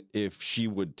then if she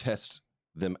would test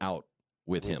them out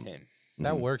with him.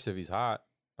 That works if he's hot.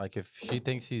 Like if she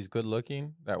thinks he's good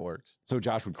looking, that works. So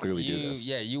Josh would clearly do this.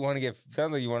 Yeah, you want to get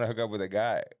sounds like you want to hook up with a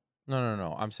guy.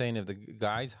 No. I'm saying if the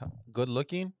guy's good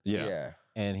looking, Yeah.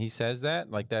 and he says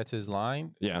that, like that's his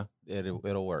line, Yeah.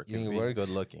 it'll work. You think if it he's works? good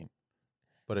looking.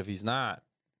 But if he's not,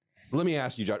 Let me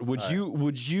ask you, Josh,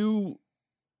 would you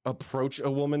approach a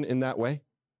woman in that way?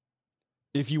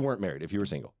 If you weren't married, if you were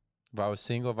single? if I was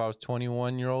single, if I was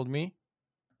 21-year-old me,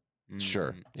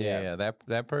 Sure. yeah,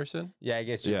 that person. Yeah, I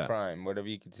guess your Yeah. prime, whatever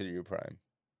you consider your prime.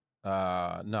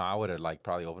 No, I would have like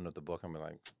probably opened up the book and be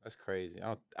like, "That's crazy.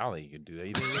 I don't think you could do that.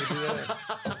 You think you could do that?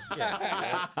 Yeah,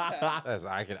 I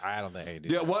don't think I could do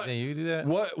that. What? You think you could do that?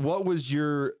 What was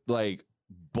your like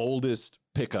boldest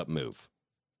pickup move?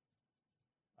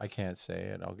 I can't say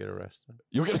it. I'll get arrested.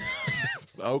 You're gonna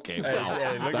okay. Hey, Wow.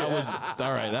 hey, look That at- was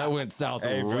all right. That went south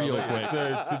Hey, bro, real look, quick.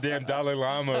 it's the damn Dalai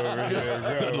Lama over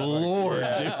here. Good bro. Lord,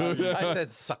 Yeah. dude. I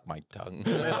said, "Suck my tongue."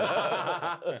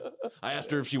 I asked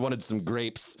her if she wanted some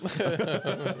grapes.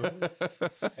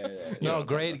 No,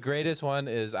 greatest one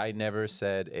is I never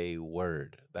said a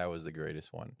word. That was the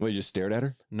greatest one. Well, you just stared at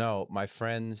her? No, my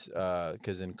friends,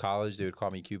 because in college they would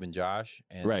call me Cuban Josh,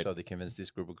 and Right. so they convinced this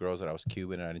group of girls that I was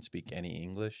Cuban and I didn't speak any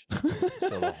English.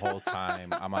 So the whole time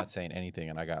I'm not saying anything,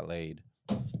 and I got laid.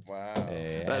 Wow.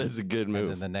 That is a good And move.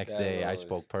 then the next That day I was-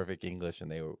 spoke perfect English,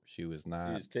 and she was He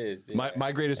not. was pissed.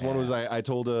 My greatest one was I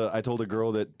told a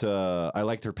girl that I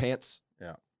liked her pants.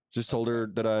 Yeah. Just told her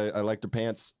that I liked her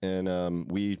pants, and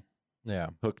we Yeah,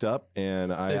 hooked up,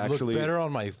 and I they actually look better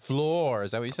on my floor.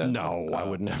 Is that what you said? no, I Oh.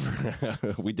 would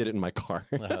never. We did it in my car.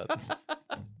 But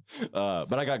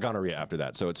I got gonorrhea after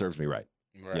that, so it serves me right.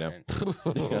 Right. You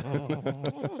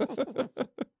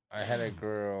I had a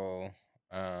girl.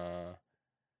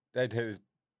 Did I tell you this?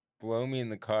 Blow me in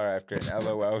the car after an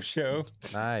LOL show.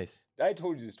 Nice. I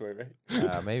told you the story,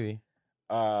 right? Maybe.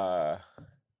 I'm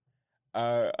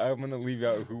gonna leave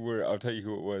out I'll tell you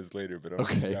who it was later, but I'll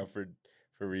leave Okay. it out for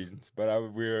reasons. But I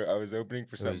was opening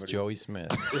for It was somebody. Joey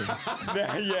Smith.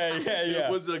 yeah. It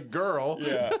was a girl.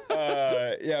 Yeah,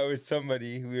 it was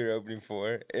somebody we were opening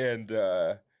for, and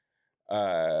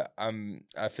I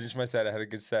finished my set. I had a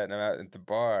good set, and I'm out at the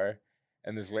bar,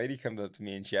 and this lady comes up to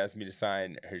me and she asked me to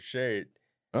sign her shirt,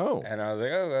 Oh, and I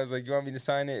was like, you want me to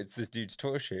sign it? It's this dude's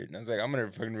tour shirt, and I was like, I'm gonna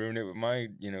fucking ruin it with my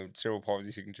cerebral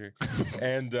palsy signature,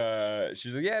 and she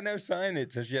was like, yeah, no, sign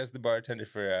it. So she asked the bartender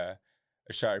for a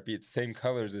Sharpie. It's the same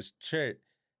color as this shirt.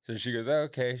 So she goes, oh,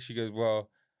 okay. She goes, well,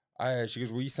 she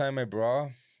goes, will you sign my bra?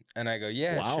 And I go,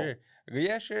 yeah, Wow. sure. I go,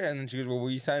 yeah, sure. And then she goes, well,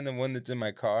 will you sign the one that's in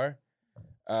my car?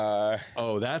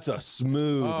 oh, that's a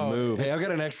smooth move. Hey, I've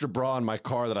got an extra bra in my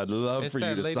car that I'd love It's for you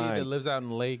that to lady sign. that lives out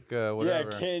in Lake, whatever.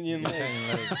 Yeah, Canyon Lake.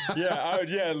 Canyon Lake.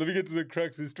 yeah, let me get to the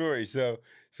crux of the story. So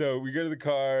we go to the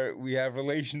car. We have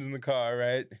relations in the car,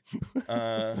 right?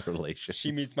 Relations.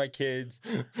 She meets my kids,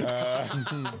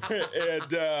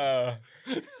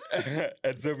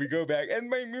 and so we go back. And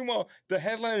meanwhile, the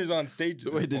headliner's on stage.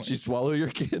 At this Wait, did point. she swallow your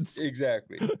kids?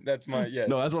 Exactly. That's my yes.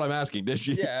 No, that's what I'm asking. Did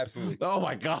she? Yeah, absolutely. Oh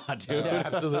my god, dude. Yeah,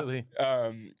 absolutely.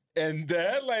 And the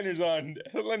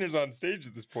headliner's on stage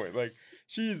at this point. Like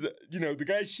she's, the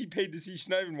guy she paid to see, she's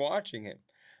not even watching him.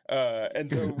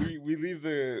 And so we leave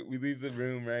the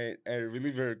room, right? And we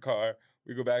leave her car.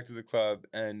 We go back to the club,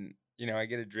 and I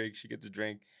get a drink. She gets a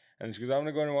drink, and she goes, "I'm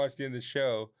gonna go and watch the end of the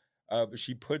show." But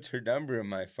she puts her number in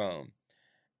my phone,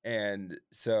 and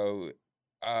so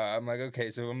I'm like, "Okay."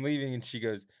 So I'm leaving, and she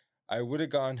goes, "I would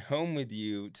have gone home with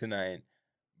you tonight,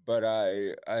 but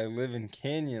I live in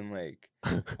Canyon Lake."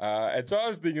 And so I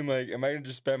was thinking, like, am I gonna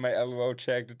just spend my LOL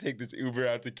check to take this Uber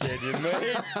out to Canyon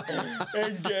Lake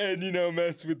and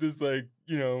mess with this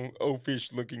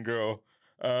oafish looking girl?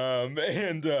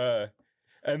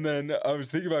 And then I was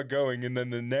thinking about going, and then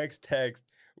the next text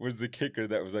was the kicker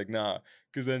that was like, nah,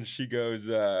 because then she goes,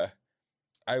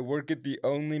 I work at the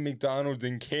only McDonald's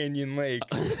in Canyon Lake.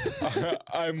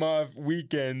 I'm off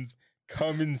weekends.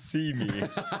 Come and see me.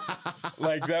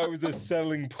 Like that was a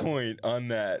selling point on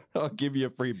that. I'll give you a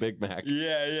free Big Mac.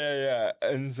 Yeah.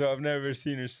 And so I've never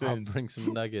seen her I'll since. bring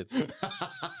some nuggets.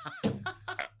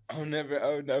 I've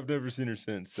never seen her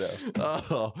since. So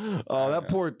that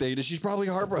poor thing. She's probably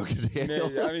heartbroken.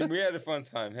 Daniel. I mean, we had a fun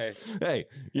time. Hey,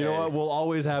 you know what? We'll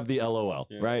always have the LOL,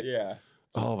 right? Yeah.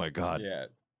 Oh my god. Yeah.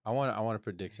 I want to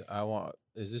predict.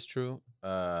 Is this true?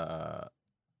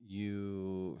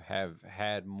 You have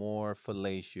had more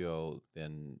fellatio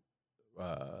than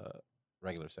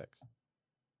regular sex.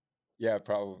 Yeah,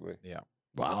 probably. Yeah.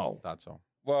 Wow. Thought so.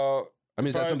 Well, I mean,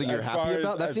 is that something you're happy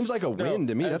about? That seems like a win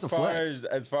to me. That's a flex.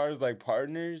 As far as like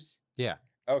partners. Yeah.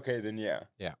 Okay, then yeah.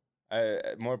 Yeah.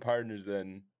 More partners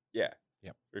than yeah.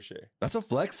 Yep, for sure. That's a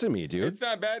flex to me, dude. It's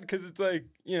not bad because it's like,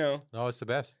 you know. No, it's the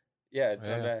best. Yeah, it's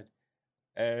not bad.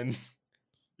 And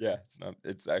yeah, it's not.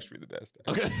 It's actually the best.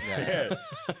 Okay. Yeah.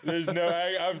 There's no.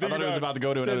 I'm thinking I thought it was about to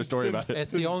go to another story about it.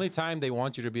 It's the only time they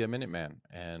want you to be a Minuteman,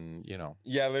 and you know.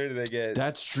 Yeah, literally, they get.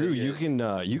 That's true. You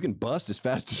can bust as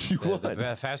fast as you want.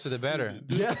 The faster the better.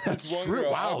 Yeah, that's true.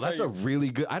 Girl, wow, that's a really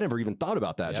good. I never even thought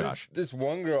about that, Josh. This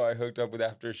one girl I hooked up with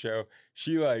after a show,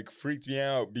 she like freaked me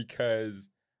out because,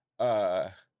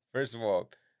 first of all,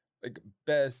 like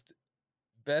best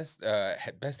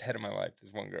head of my life.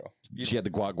 This one girl. She had the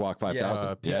guac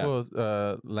 5,000.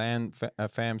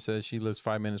 Fam says she lives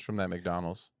 5 minutes from that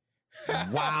McDonald's.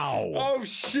 Wow. Oh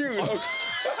shoot. Okay.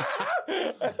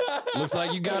 Looks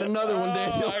like you got another one,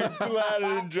 Daniel. I'm glad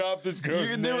I didn't drop this girl's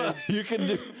You can name. you can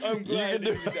do I'm glad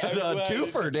a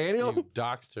twofer, Daniel. You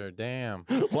doxed her, damn.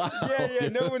 Wow. Yeah,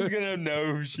 no one's gonna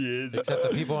know who she is. Except the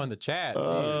people in the chat.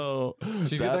 Oh,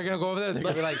 They're gonna go over there. They're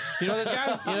gonna be like, you know this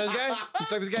guy? You know this guy? You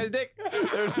suck this guy's dick?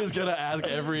 they're just gonna ask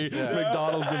every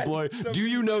McDonald's employee, "Do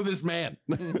you know this man?"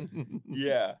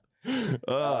 Yeah.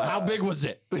 How big was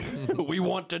it? We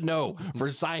want to know for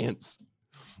science.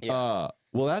 Yeah.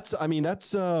 Well, that's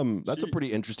a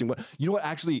pretty interesting one. You know what?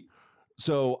 Actually,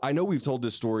 so I know we've told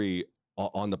this story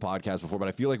on the podcast before, but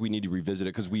I feel like we need to revisit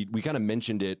it because we kind of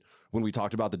mentioned it when we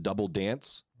talked about the double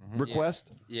dance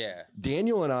request. Yeah.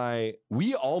 Daniel and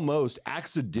we almost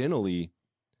accidentally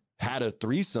had a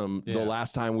threesome the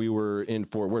last time we were in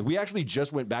Fort Worth. We actually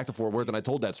just went back to Fort Worth, and I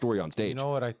told that story on stage. You know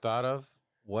what I thought of?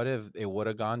 What if it would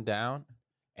have gone down,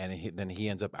 and then he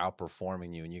ends up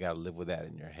outperforming you, and you got to live with that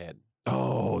in your head.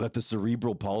 Oh, that the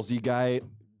cerebral palsy guy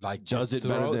like does it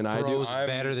better than I do.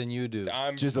 Better than you do.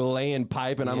 I'm just laying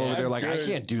pipe, and I'm over there like, good. I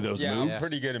can't do those moves. I'm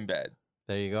pretty good in bed.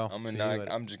 There you go. I'm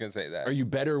just gonna say that. Are you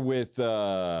better with?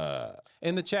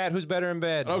 In the chat, who's better in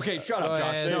bed? Okay, shut up,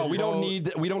 Josh. ahead. No, we don't need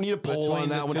a poll on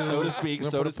that one, so to speak.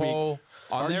 So to speak.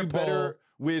 Are you better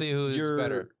with your?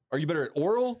 Better. Are you better at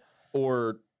oral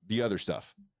or the other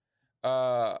stuff?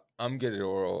 I'm good at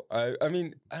oral. I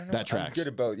mean, I don't know. That tracks. I'm good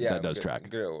at both. Yeah, that does track. I'm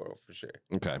good at oral for sure.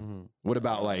 Okay. What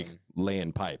about like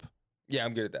laying pipe? Yeah,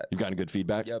 I'm good at that. You've gotten good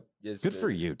feedback? Yep. Yes. Good for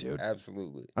you, dude.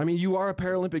 Absolutely. I mean, you are a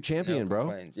Paralympic champion, bro.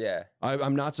 Complaints. Yeah.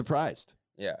 I'm not surprised.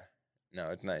 Yeah. No,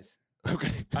 it's nice.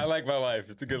 Okay. I like my life.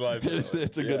 It's a good life.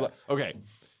 It's a good life. Okay.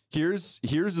 Here's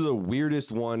the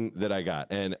weirdest one that I got.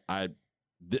 And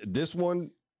this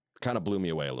one kind of blew me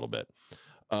away a little bit.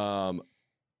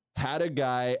 Had a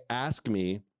guy ask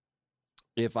me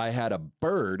if I had a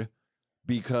bird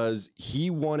because he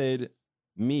wanted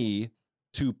me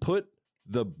to put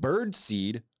the bird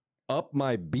seed up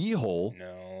my beehole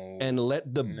and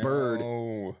let the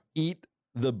bird eat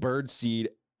the bird seed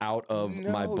out of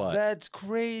my butt. That's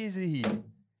crazy.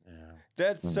 Yeah.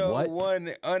 That's so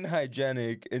one,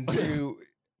 unhygienic, and two,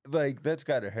 like that's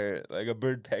gotta hurt. Like a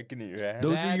bird pecking at your ass.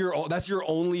 That's your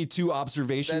only two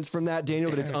observations from that,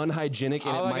 Daniel, that it's unhygienic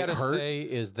and it might hurt. All I gotta say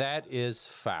is that is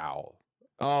foul.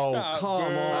 Oh,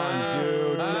 come on,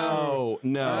 dude.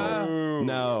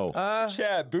 No.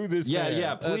 Chat, boo this man.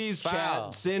 Yeah, please,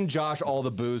 chat, send Josh all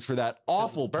the boos for that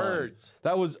awful birds.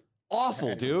 That was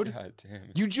awful, dude. God damn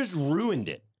it. You just ruined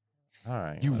it. All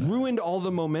right. You ruined all the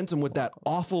momentum with that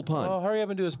awful pun. Oh, hurry up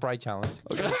and do a Sprite challenge.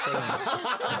 Okay.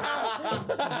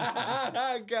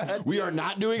 God. We are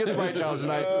not doing a Sprite challenge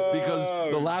tonight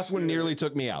because the last one nearly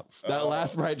took me out. That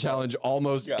last Sprite challenge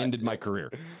almost ended my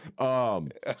career.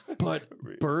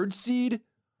 But bird seed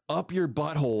up your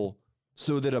butthole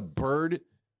so that a bird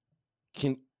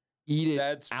can eat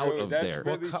it out of there.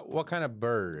 What kind of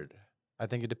bird? I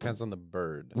think it depends on the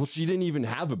bird. Well, she didn't even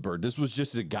have a bird. This was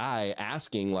just a guy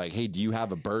asking, like, "Hey, do you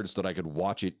have a bird so that I could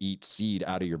watch it eat seed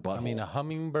out of your butthole?" I mean, a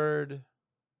hummingbird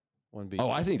wouldn't be. Oh,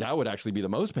 I think that would actually be the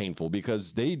most painful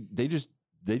because they just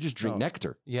drink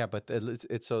nectar. Yeah, but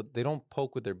it's so they don't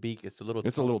poke with their beak. It's a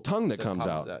little tongue that comes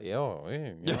out. Yeah,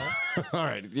 you know? All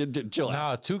right, chill out.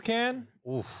 Now a toucan.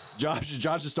 Oof. Josh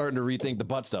is starting to rethink the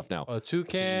butt stuff now. A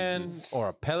toucan or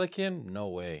a pelican? No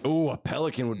way. Oh, a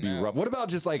pelican would be rough. What about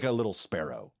just like a little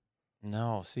sparrow?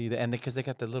 No, see, because they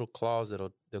got the little claws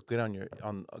they'll get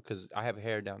on because I have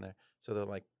hair down there, so they'll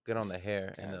like get on the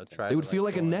hair and they'll try. It would feel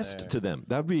like a nest to them.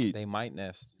 That'd be. They might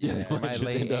nest. Yeah, they might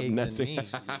lay eggs in me.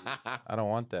 I don't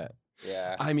want that.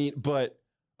 Yeah. I mean, but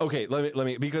okay, let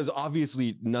me because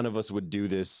obviously none of us would do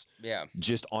this. Yeah.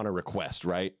 Just on a request,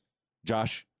 right?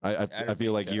 Josh, I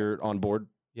feel like you're on board.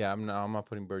 Yeah, I'm not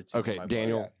putting bird seed. Okay,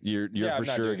 Daniel, you're for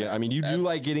sure again. I mean, you do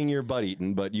like getting your butt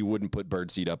eaten, but you wouldn't put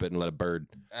bird seed up it and let a bird.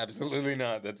 Absolutely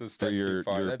not. That's a step too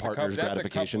far. Your partner's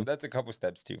gratification. That's a couple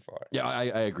steps too far. Yeah, I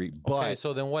agree. But okay,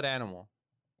 so then what animal?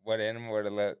 What animal would I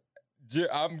let?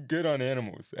 I'm good on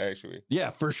animals, actually.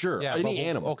 Yeah, for sure. Yeah, any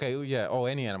animal. Okay, yeah. Oh,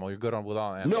 any animal. You're good on with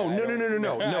all animals.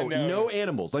 No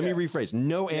animals. Let me rephrase.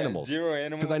 No animals. 0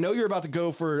 animals. Because I know you're about to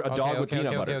go for a dog with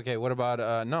peanut butter. Okay. What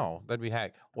about no? That'd be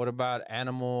hack. What about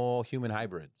animal human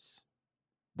hybrids?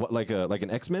 What, like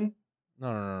an X-Men?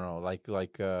 No. Like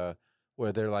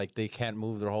where they're like they can't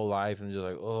move their whole life and just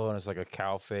like and it's like a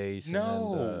cow face.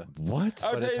 No. And what?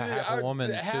 But it's half a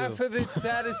woman half too. of the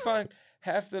satisfying.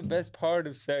 Half the best part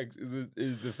of sex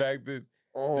is the fact that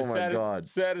God,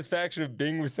 satisfaction of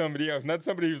being with somebody else, not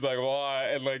somebody who's like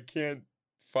and like can't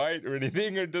fight or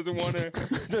anything or doesn't want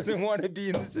to be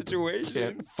in the situation.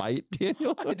 Can't fight,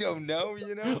 Daniel. I don't know,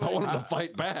 I want him to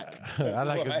fight back. I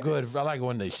like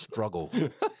when they struggle.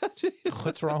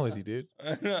 What's wrong with you, dude?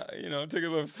 Take a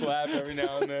little slap every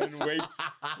now and then.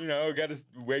 Got to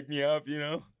wake me up.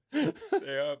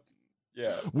 Stay up.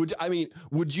 Yeah.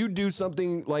 Would you do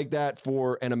something like that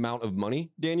for an amount of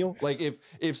money, Daniel? Like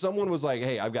if someone was like,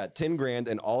 "Hey, I've got 10 grand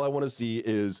and all I want to see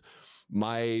is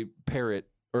my parakeet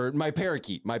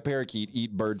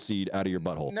eat bird seed out of your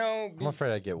butthole." No, I'm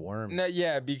afraid I'd get worms. No,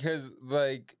 yeah, because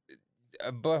like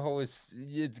a butthole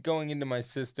it's going into my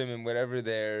system and whatever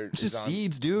it's just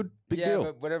seeds, dude. Big deal.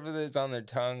 But whatever that's on their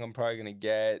tongue, I'm probably gonna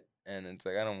get, and it's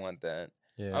like I don't want that.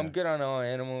 Yeah. I'm good on all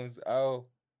animals.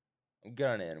 I'm good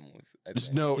on animals.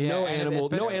 Just no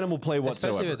animal play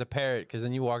whatsoever. Especially if it's a parrot, because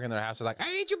then you walk in their house, they're like, "I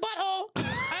ate your butthole.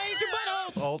 I ate your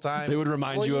butthole." The whole time. They would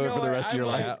remind you of it for the rest of your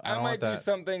life. I might do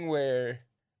something where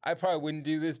I probably wouldn't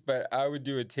do this, but I would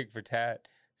do a tick for tat.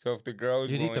 So if the girl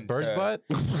is you'd eat the bird's butt.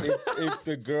 If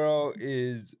the girl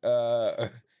is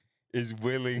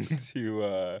willing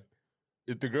to,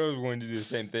 if the girl is willing to do the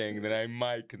same thing, then I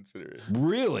might consider it.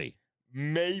 Really?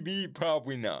 Maybe,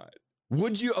 probably not.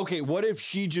 Would you? Okay, what if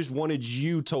she just wanted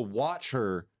you to watch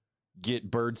her get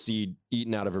bird seed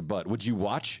eaten out of her butt? Would you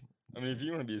watch? I mean, if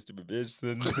you want to be a stupid bitch,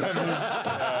 then go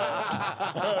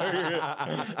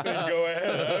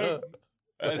ahead.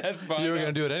 That's fine. You were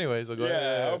gonna do it anyway, so go ahead.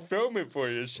 Yeah, I'll film it for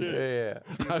you. Shit. Yeah.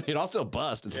 I mean, I'll still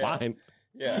bust. It's fine.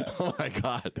 Yeah. Oh my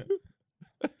God.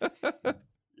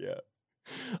 Yeah.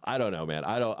 I don't know, man.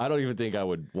 I don't even think I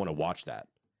would want to watch that.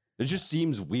 It just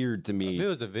seems weird to me. If it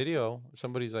was a video,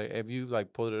 somebody's like, if you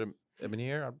like pulled it in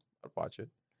here, I'd watch it.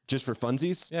 Just for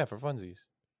funsies? Yeah, for funsies.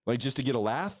 Like just to get a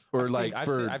laugh, or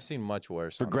I've seen much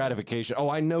worse for gratification.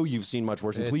 Oh, I know you've seen much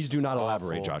worse. And please do not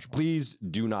elaborate, awful. Josh. Please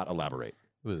do not elaborate.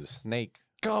 It was a snake.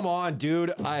 Come on,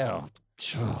 dude.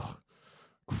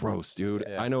 Gross, dude.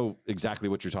 Yeah. I know exactly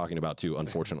what you're talking about too.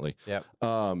 Unfortunately. Yep.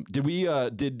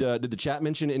 Did the chat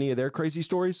mention any of their crazy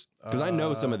stories? Because I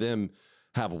know some of them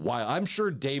have wild. I'm sure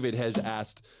David has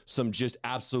asked some just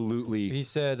absolutely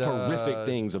horrific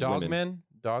things of women.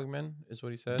 Dogmen is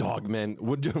what he said. Dogmen.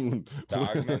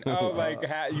 Dogmen. Oh, like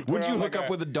would you hook up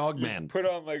with a dogman? Put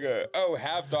on like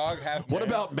half dog, half. What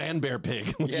about man bear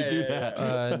pig? Would you do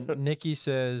that? Nikki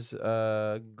says,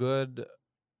 good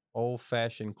old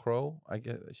fashioned crow. I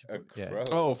guess. Crow.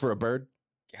 Oh, for a bird.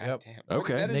 God damn.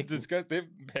 Okay. That is disgusting. They have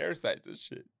parasites and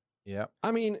shit. Yeah.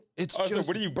 I mean, it's just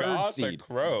what do you bird got? seed. The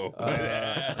crow.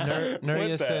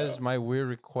 Nuria says my weird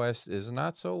request is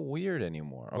not so weird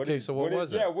anymore. Okay, so what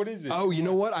was it? Yeah, what is it? Oh, you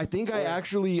know what? I think I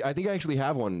actually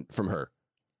have one from her.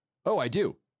 Oh, I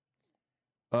do.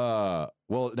 Well,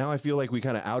 now I feel like we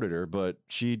kind of outed her, but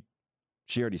she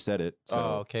already said it. So.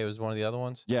 Oh, okay. It was one of the other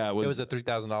ones. Yeah, it was a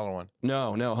 $3,000 one.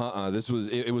 No. This was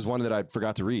it was one that I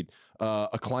forgot to read.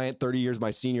 A client 30 years my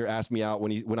senior asked me out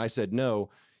when I said no.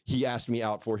 He asked me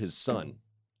out for his son.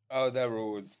 Oh, that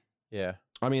rules. Yeah.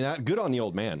 I mean, that good on the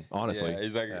old man, honestly. Yeah,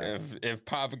 he's like, if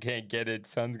Papa can't get it,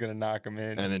 son's gonna knock him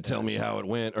in, and then tell me how it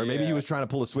went, or maybe he was trying to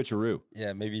pull a switcheroo.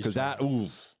 Yeah, maybe because that. Ooh,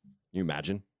 you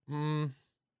imagine? I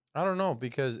don't know,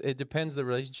 because it depends the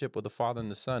relationship with the father and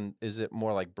the son. Is it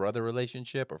more like brother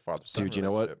relationship or father-son? Dude, you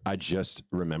know what? I just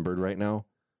remembered right now.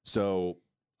 So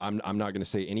I'm not going to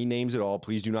say any names at all.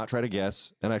 Please do not try to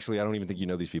guess. And actually, I don't even think you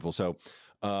know these people. So,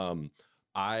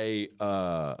 I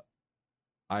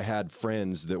had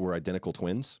friends that were identical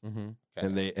twins,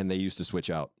 and they used to switch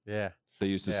out. Yeah, they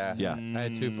used to. Yeah, I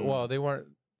had two. Well, they weren't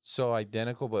so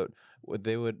identical, but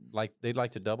they'd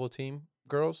like to double team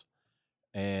girls.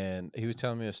 And he was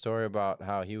telling me a story about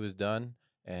how he was done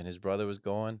and his brother was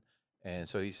going, and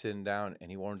so he's sitting down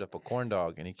and he warmed up a corn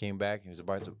dog, and he came back and he was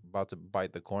about to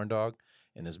bite the corn dog,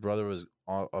 and his brother was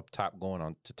up top going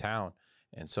on to town,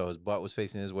 and so his butt was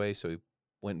facing his way, so he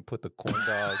went and put the corn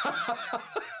dog.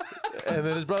 And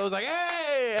then his brother was like,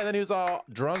 "Hey!" And then he was all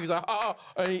drunk. He's like, "Oh!"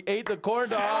 And he ate the corn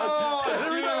dog. Oh, and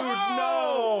dude, he's like,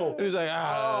 no! And he's like,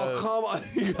 "Oh, come on!"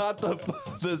 You got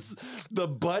the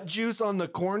butt juice on the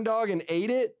corn dog and ate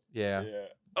it. Yeah.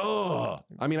 Oh,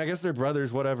 I mean, I guess they're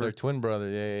brothers, whatever. They're twin brother.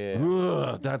 Yeah.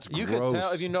 Ugh, that's you gross. could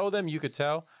tell if you know them. You could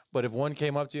tell, but if one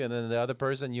came up to you and then the other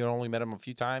person you only met them a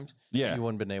few times, yeah, you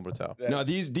wouldn't been able to tell. No,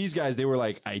 these guys, they were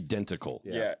like identical.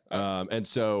 Yeah. And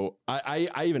so I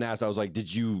even asked, I was like,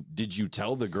 did you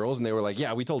tell the girls? And they were like,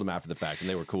 yeah, we told them after the fact, and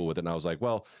they were cool with it. And I was like,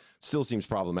 well, still seems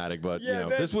problematic, but Yeah, you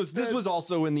know, this was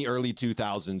also in the early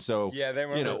 2000s, so yeah, they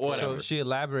were, you know, whatever. So she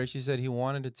elaborated. She said he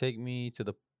wanted to take me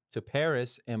to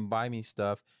Paris and buy me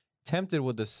stuff. Tempted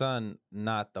with the son,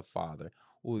 not the father.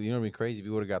 Ooh, you know what'd be crazy if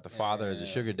you would have got the father as a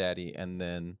sugar daddy and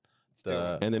then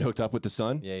hooked up with the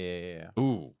son. Yeah.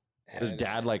 Ooh, the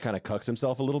dad like kind of cucks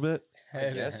himself a little bit.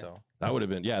 I guess so. That would have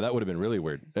been really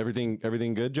weird. Everything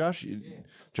good, Josh?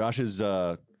 Josh is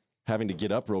having to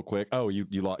get up real quick. Oh,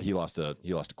 he lost a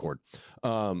cord.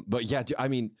 But yeah, dude, I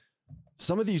mean,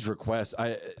 some of these requests,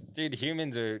 dude,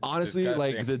 humans are honestly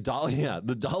disgusting. like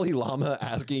the Dalai Lama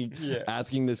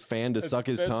asking this fan to suck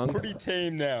his tongue. Pretty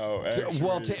tame now.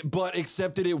 Well, but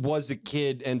accepted it was a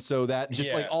kid, and so that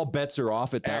just like all bets are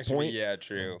off at that point. Yeah,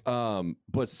 true.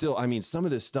 But still, I mean, some of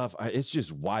this stuff, it's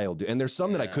just wild, dude. And there's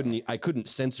some that I couldn't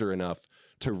censor enough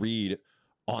to read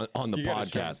on the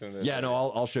podcast. Yeah, no,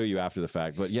 I'll show you after the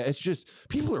fact. But yeah, it's just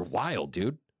people are wild,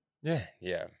 dude. Yeah.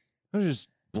 It just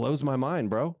blows my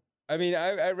mind, bro. I mean,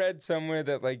 I read somewhere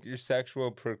that like your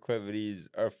sexual proclivities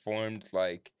are formed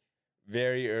like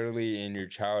very early in your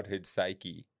childhood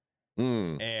psyche,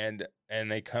 and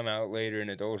they come out later in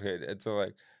adulthood. And so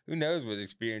like, who knows what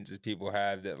experiences people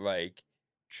have that like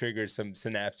trigger some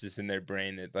synapses in their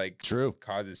brain that like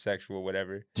causes sexual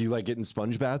whatever. Do you like getting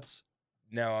sponge baths?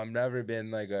 No, I've never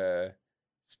been like a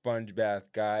sponge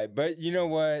bath guy, but you know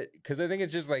what? Because I think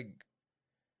it's just like.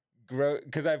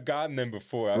 Because I've gotten them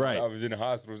before. I was in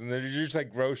hospitals, and they're just like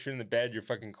gross. You're in the bed, you're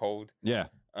fucking cold. Yeah.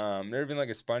 Never been like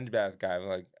a sponge bath guy. But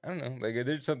like, I don't know. Like,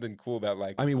 there's something cool about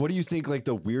like. I mean, what do you think like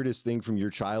the weirdest thing from your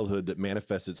childhood that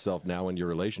manifests itself now in your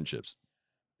relationships?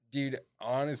 Dude,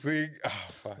 honestly,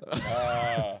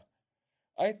 I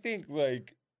think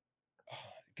like,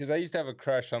 because I used to have a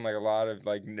crush on like a lot of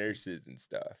like nurses and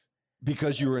stuff.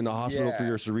 Because you were in the hospital for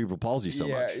your cerebral palsy so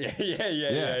much.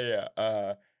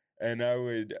 Yeah. And I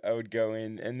would go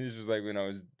in, and this was like when I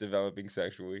was developing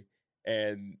sexually,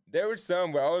 and there were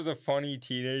some where I was a funny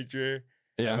teenager,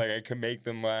 and like I could make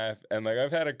them laugh, and like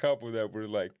I've had a couple that were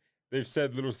like they've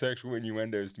said little sexual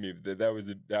innuendos to me, but that was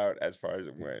about as far as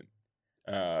it went.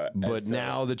 But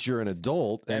now that you're an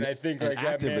adult, and I think like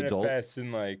that manifests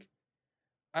in like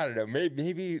I don't know,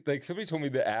 maybe like somebody told me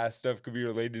the ass stuff could be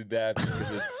related to that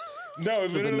because it's no,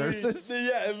 literally, the nurses.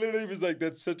 Yeah, it literally was like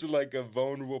that's such a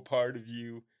vulnerable part of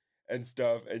you. And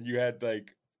stuff, and you had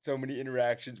like so many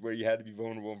interactions where you had to be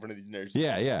vulnerable in front of these nurses,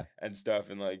 and stuff,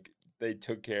 and like they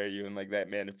took care of you, and like that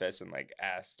manifests in like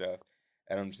ass stuff,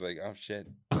 and I'm just like, oh shit.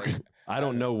 Like, I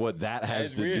don't know what that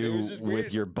has to do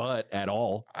with your butt at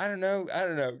all. I don't know.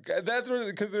 That's what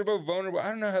because they're both vulnerable. I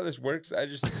don't know how this works. I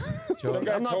just I'm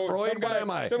not Freud. What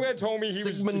am I? Some guy told me he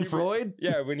was Sigmund Freud.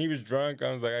 Yeah, when he was drunk,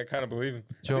 I was like, I kind of believe him.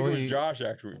 Joey, I think it was Josh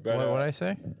actually. But what did I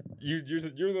say? You're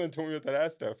the one that told me about that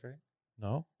ass stuff, right?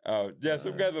 No. Oh, yeah,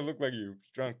 some guy that looked like you.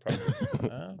 Drunk,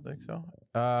 probably. I don't think so.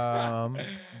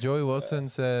 Joey Wilson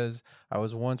says, I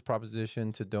was once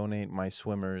propositioned to donate my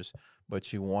swimmers, but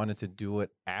she wanted to do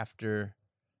it at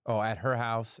her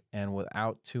house and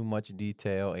without too much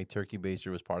detail. A turkey baster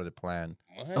was part of the plan.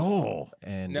 What? Oh.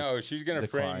 And no, she's going to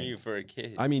frame you for a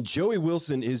kid. I mean, Joey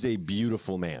Wilson is a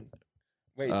beautiful man.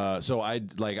 Wait. So I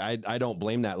don't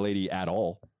blame that lady at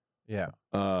all. Yeah.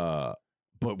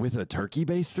 But with a turkey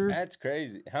baster? That's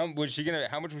crazy. How much was she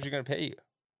gonna pay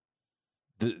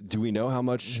you? Do we know how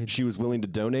much she was willing to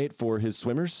donate for his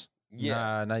swimmers? Yeah.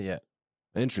 Nah, not yet.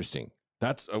 Interesting.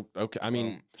 That's okay. I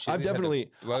mean, I've definitely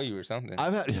blow you or something.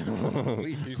 I've had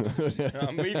please do something.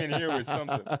 I'm leaving here with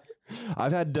something.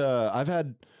 I've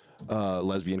had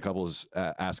lesbian couples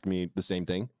ask me the same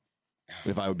thing.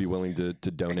 If I would be willing to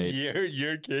donate.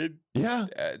 Your kid? Yeah.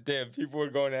 Damn, people are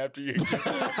going after your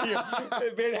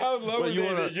kid. Man, how low is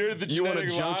it that you're the you want a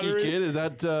junkie lottery? kid? Is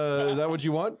that what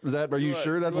you want? Are you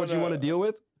sure that's what you want to deal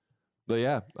with? But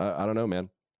yeah, I don't know, man.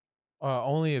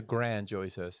 Only $1,000, Joey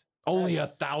says. Only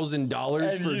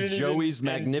 $1,000 for Joey's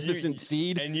magnificent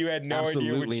seed? And you had no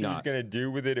idea what she was going to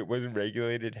do with it? It wasn't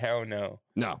regulated? Hell no.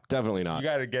 No, definitely not. You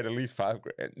got to get at least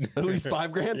 $5,000. At least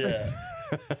 $5,000?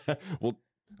 Yeah. Well,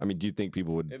 I mean, do you think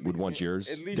people would want yours,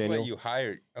 At least Daniel? let you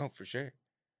hire. Oh, for sure.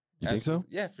 You think so?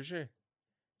 Yeah, for sure.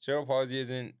 Cerebral palsy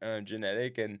isn't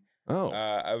genetic, and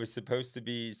I was supposed to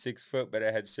be 6 foot, but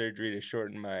I had surgery to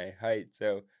shorten my height.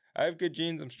 So I have good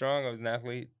genes. I'm strong. I was an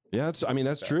athlete. Yeah,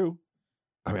 that's true.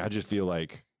 I mean, I just feel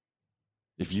like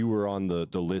if you were on the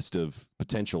list of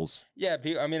potentials. Yeah,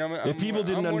 I mean, if people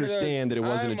didn't understand that it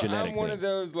wasn't a genetic I'm one thing. of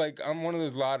those, like, I'm one of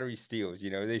those lottery steals.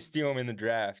 You know, they steal them in the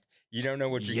draft. You don't know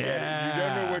what you're getting. You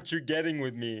don't know what you're getting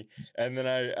with me, and then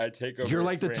I take over. You're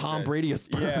like the Tom Brady of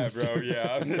sperms. Yeah, bro.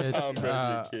 Yeah, I'm the Tom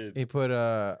Brady kid. He put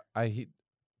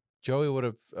Joey would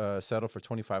have settled for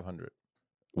 2,500.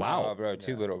 Wow, oh, bro,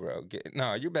 too little, bro.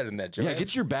 No, you're better than that, Joey. Yeah,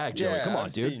 get your bag, Joey. Yeah, Come on,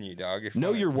 I've dude. seen you, dog.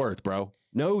 Know your worth, bro.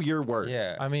 Know your worth.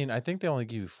 Yeah. I mean, I think they only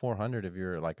give you 400 if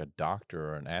you're like a doctor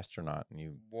or an astronaut and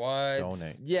you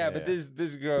donate. Yeah, but this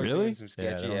girl doing some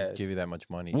Yeah, sketchy they ass. don't give you that much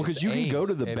money. Well, because you can go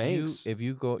to the banks. If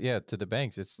you go, to the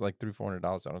banks, it's like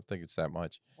 $300-$400. I don't think it's that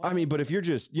much. I mean, but if you're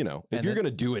just, if you're gonna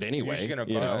do it anyway, just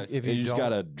gonna if you just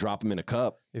gotta drop them in a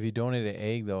cup. If you donate an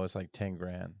egg, though, it's like 10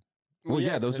 grand. Well,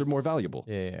 yeah, those are more valuable.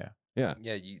 Yeah.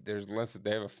 Yeah, there's less.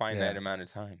 They have a finite amount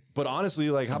of time. But honestly,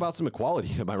 like, how about some equality?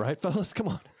 Am I right, fellas? Come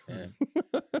on. Yeah.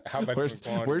 How about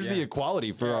where's the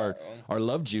equality for our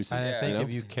love juices? I think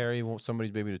if you carry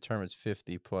somebody's baby to term, it's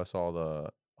 50 plus all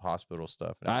the hospital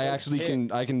stuff. I actually can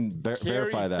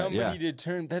verify that. Somebody to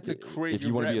term. That's a crazy. If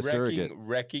you want to be a surrogate,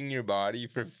 wrecking your body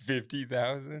for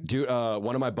 50,000. Dude,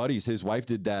 one of my buddies, his wife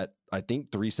did that. I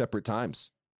think 3 separate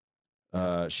times.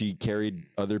 She carried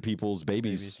other people's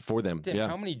babies for them. Damn,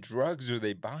 how many drugs are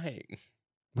they buying?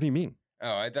 What do you mean?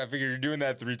 Oh, I figured you're doing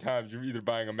that 3 times. You're either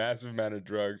buying a massive amount of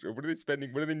drugs, or what are they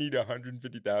spending? What do they need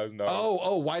 $150,000?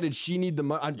 Oh, why did she need the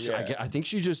money? I think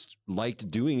she just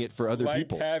liked doing it for other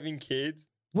people. Having kids.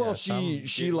 Well,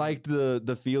 she liked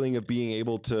the feeling of being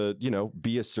able to,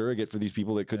 be a surrogate for these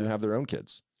people that couldn't have their own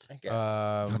kids. I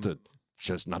guess.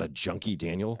 Just not a junkie,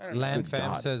 Daniel. Land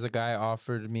Fam says a guy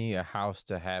offered me a house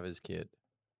to have his kid.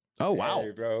 Oh, wow. Hey,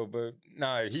 bro, but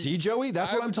no. See, Joey,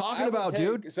 that's what I'm talking about,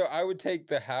 dude. So I would take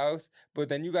the house, but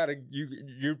then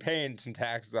you're paying some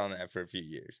taxes on that for a few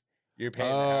years. You're paying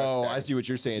the house tax. I see what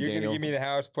you're saying, Daniel. You're Daniel. going to give me the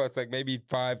house plus like maybe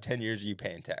 5-10 years of you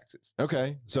paying taxes.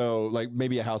 Okay. So like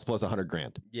maybe a house plus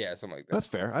 $100,000. Yeah, something like that. That's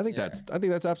fair. I think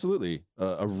that's absolutely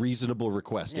a reasonable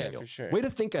request, Daniel. For sure. Way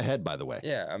to think ahead, by the way.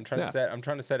 Yeah, I'm trying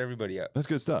to set everybody up. That's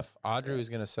good stuff. Audrey is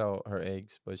going to sell her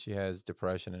eggs, but she has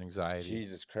depression and anxiety.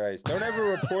 Jesus Christ. Don't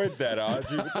ever report that,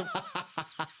 Audrey.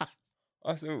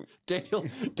 Also,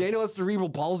 Daniel has cerebral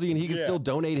palsy and he can still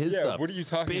donate his stuff. What are you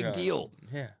talking about? Big deal.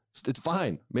 Yeah. It's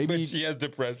fine. Maybe but she has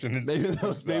depression. And maybe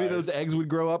those eggs would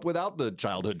grow up without the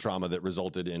childhood trauma that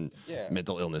resulted in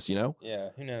mental illness. Yeah.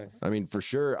 Who knows? I mean, for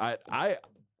sure. I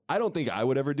don't think I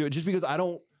would ever do it, just because I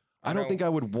don't think I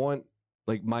would want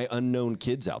like my unknown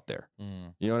kids out there.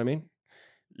 You know what I mean?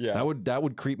 Yeah. That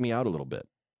would creep me out a little bit.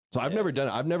 So I've never done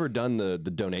it. I've never done the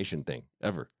donation thing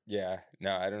ever. Yeah.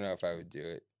 No, I don't know if I would do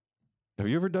it. Have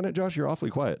you ever done it, Josh? You're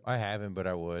awfully quiet. I haven't, but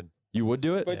I would. You would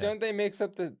do it? But don't they mix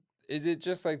up is it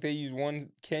just like they use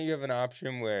one? Can't you have an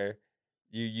option where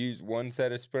you use one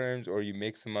set of sperms or you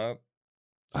mix them up?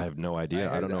 I have no idea.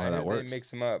 I don't know how that works. They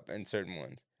mix them up in certain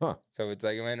ones. Huh. So it's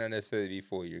like it might not necessarily be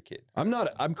for your kid.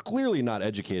 I'm clearly not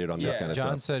educated on this kind of stuff.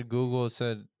 John said Google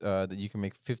said that you can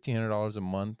make $1,500 a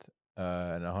month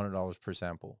and $100 per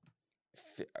sample.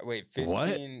 Wait,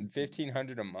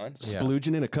 $1,500 a month?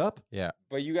 Splooging in a cup? Yeah.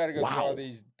 But you got to go through all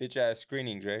these bitch ass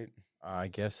screenings, right? I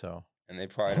guess so. And they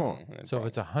probably don't. So if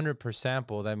it's 100 per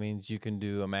sample, that means you can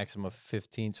do a maximum of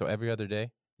 15. So every other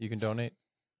day you can donate.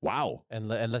 Wow.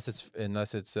 Unless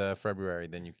it's February,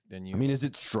 then you. I mean, is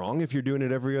it strong if you're doing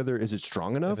it every other? Is it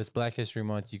strong enough? If it's Black History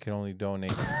Month, you can only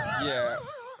donate. Yeah.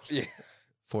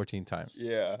 14 times.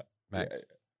 Yeah. Max.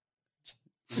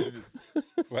 Yeah.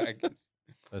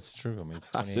 That's true. I mean, it's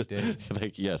 28 days.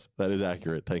 Yes, that is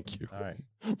accurate. Thank you. All right.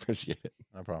 Appreciate it.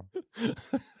 No problem.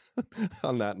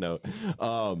 On that note,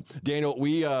 Daniel,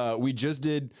 we just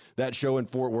did that show in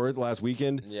Fort Worth last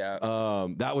weekend. Yeah.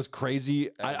 That was crazy.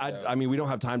 I mean, we don't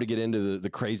have time to get into the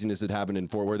craziness that happened in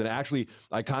Fort Worth. And actually,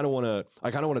 I kind of want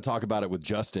to talk about it with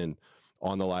Justin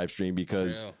on the live stream,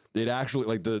 because it actually,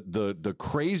 like, the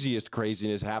craziest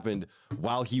craziness happened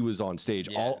while he was on stage.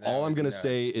 Yeah, all I'm gonna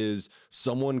say is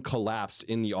someone collapsed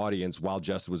in the audience while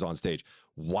Justin was on stage.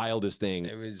 Wildest thing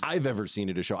I've ever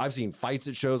seen at a show. I've seen fights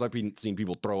at shows. I've seen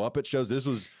people throw up at shows. This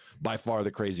was by far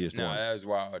the craziest one. That was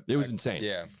wild. It was insane.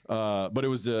 Yeah. But it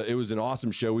was an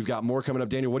awesome show. We've got more coming up.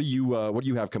 Daniel, what do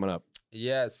you have coming up?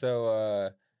 Yeah.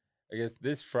 So I guess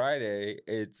this Friday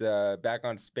it's back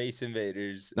on Space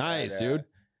Invaders. Nice, dude.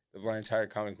 The Blind Tiger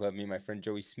Comedy Club. Me and my friend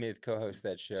Joey Smith co-host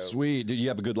that show. Sweet. Did you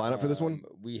have a good lineup for this one?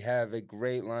 We have a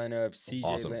great lineup. CJ,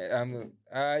 awesome. We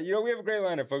have a great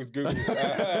lineup, folks. Google.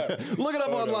 Look it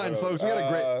up online, folks. We got a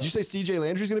great. Did you say CJ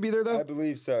Landry's going to be there though? I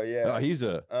believe so. Yeah. Oh, he's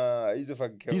a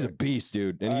fucking killer. He's a beast,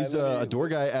 dude, and he's a door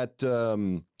guy at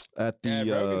the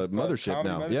mothership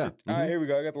now. Yeah. All right, here we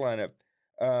go. I got the lineup.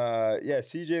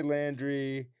 CJ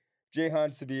Landry, Jahan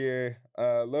Sabir,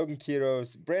 Logan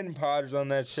Quiros, Brandon Potter's on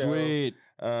that show. Sweet.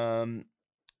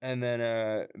 And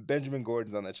then Benjamin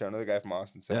Gordon's on that show, another guy from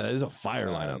Austin. So, yeah, that is a fire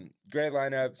lineup. Great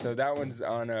lineup. So that one's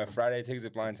on Friday. Tickets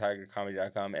at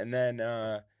blindtigercomedy.com. And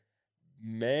then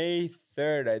May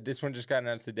 3rd, this one just got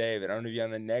announced today, but I'm going to be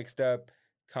on the Next Up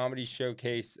Comedy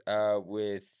Showcase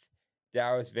with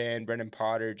Dallas Van, Brendan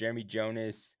Potter, Jeremy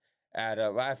Jonas at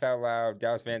Laugh Out Loud.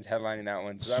 Dallas Van's headlining that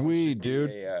one. So that Sweet,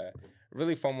 dude. A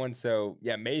really fun one. So,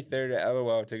 yeah, May 3rd at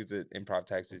LOL. Tickets at Improv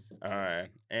Texas.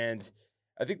 And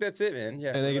I think that's it, man.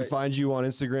 Yeah. And they can find you on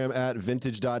Instagram at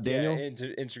vintage.daniel. Yeah,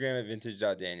 Instagram at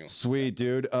vintage.daniel. Sweet,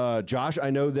 dude. Josh, I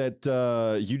know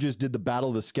that you just did the Battle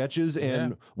of the Sketches,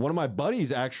 and one of my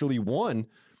buddies actually won.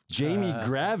 Jamie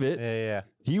Gravitt. Yeah.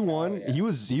 He won. Yeah. He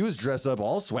was dressed up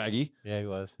all swaggy. Yeah, he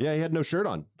was. Yeah, he had no shirt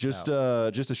on. Just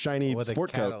a shiny with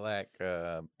sport a Cadillac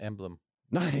emblem.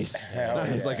 Nice.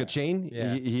 Nice. Like a chain.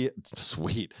 Yeah. He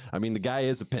sweet. I mean, the guy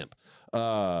is a pimp.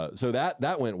 So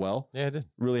that went well. Yeah, it did.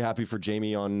 Really happy for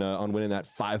Jamie on winning that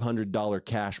 $500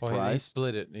 cash prize. He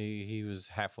split it. He was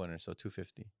half winner, so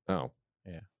 $250. Oh.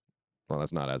 Yeah. Well,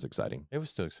 that's not as exciting. It was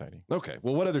still exciting. Okay.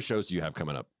 Well, what other shows do you have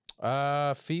coming up?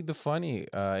 Feed the Funny,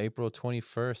 April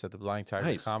 21st at the Blind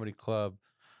Tiger Comedy Club.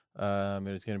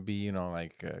 It's gonna be,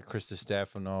 like Chris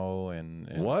Stefano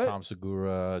and what? Tom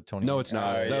Segura, Tony. No, it's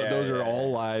not. Those are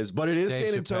all lies. But it is Dave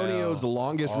San Antonio's Chappelle, the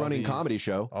longest running comedy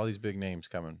show. All these big names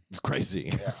coming. It's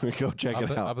crazy. Go check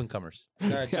it out. Up and comers.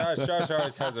 Josh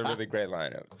always has a really great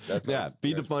lineup.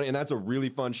 Feed the Funny, and that's a really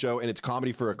fun show, and it's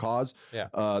comedy for a cause. Yeah.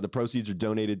 The proceeds are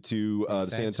donated to the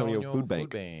San Antonio Food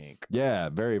Bank. Yeah,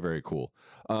 very, very cool.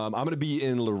 I'm going to be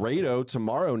in Laredo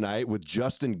tomorrow night with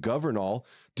Justin Governal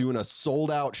doing a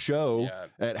sold-out show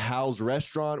at Hal's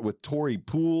Restaurant with Tori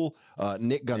Poole.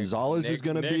 Nick Gonzalez is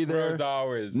going to be there.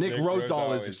 Nick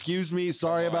Rosales, excuse me.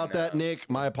 Sorry about that, Nick.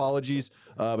 My apologies.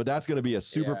 But that's going to be a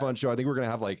super fun show. I think we're going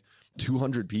to have like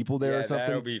 200 people there or something.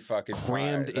 That'll be fucking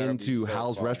crammed into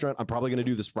Hal's Restaurant. I'm probably going to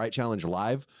do the Sprite Challenge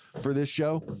live for this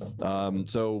show.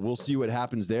 So we'll see what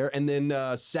happens there. And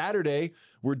then Saturday,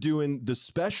 we're doing the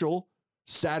special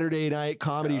Saturday night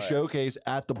comedy showcase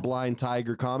at the Blind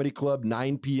Tiger Comedy Club,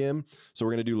 9 p.m. So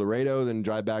we're going to do Laredo, then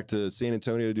drive back to San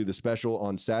Antonio to do the special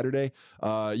on Saturday.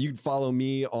 You can follow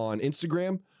me on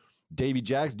Instagram, Davey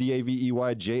Jax,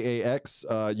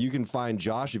 DAVEYJAX. You can find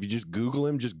Josh. If you just Google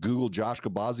him, just Google Josh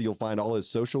Kabazi, you'll find all his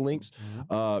social links.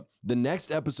 The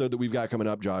next episode that we've got coming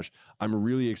up, Josh, I'm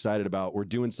really excited about. We're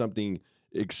doing something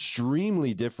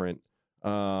extremely different.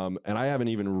 And I haven't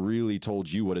even really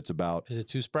told you what it's about. Is it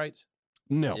 2 Sprites?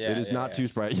 No, it is not 2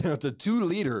 Sprite. It's a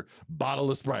 2-liter bottle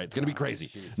of Sprite. It's gonna be crazy.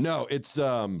 Geez. No, it's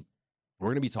we're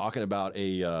gonna be talking about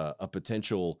a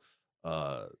potential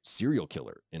serial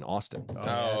killer in Austin.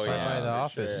 That's right by the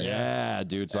office. Sure. Yeah,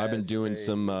 dude. So I've been doing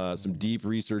some deep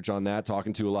research on that,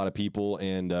 talking to a lot of people,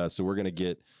 and so we're gonna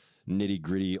get nitty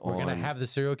gritty on. We're gonna have the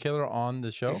serial killer on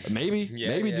the show. Maybe,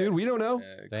 dude. We don't know.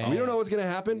 We don't know what's gonna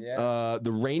happen.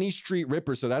 The Rainy Street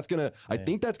Ripper. So that's gonna. I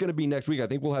think that's gonna be next week. I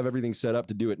think we'll have everything set up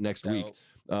to do it next week.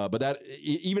 But that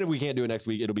even if we can't do it next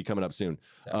week, it'll be coming up soon.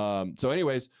 So,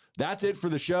 anyways, that's it for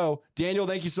the show. Daniel,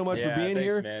 thank you so much for being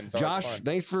here. Man. Josh,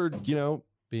 thanks for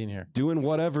being here, doing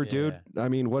whatever, dude. I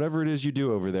mean, whatever it is you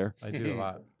do over there. I do a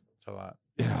lot. It's a lot.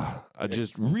 Yeah, I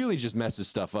just really messes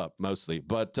stuff up mostly.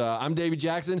 But I'm Davey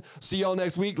Jackson. See y'all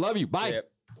next week. Love you. Bye.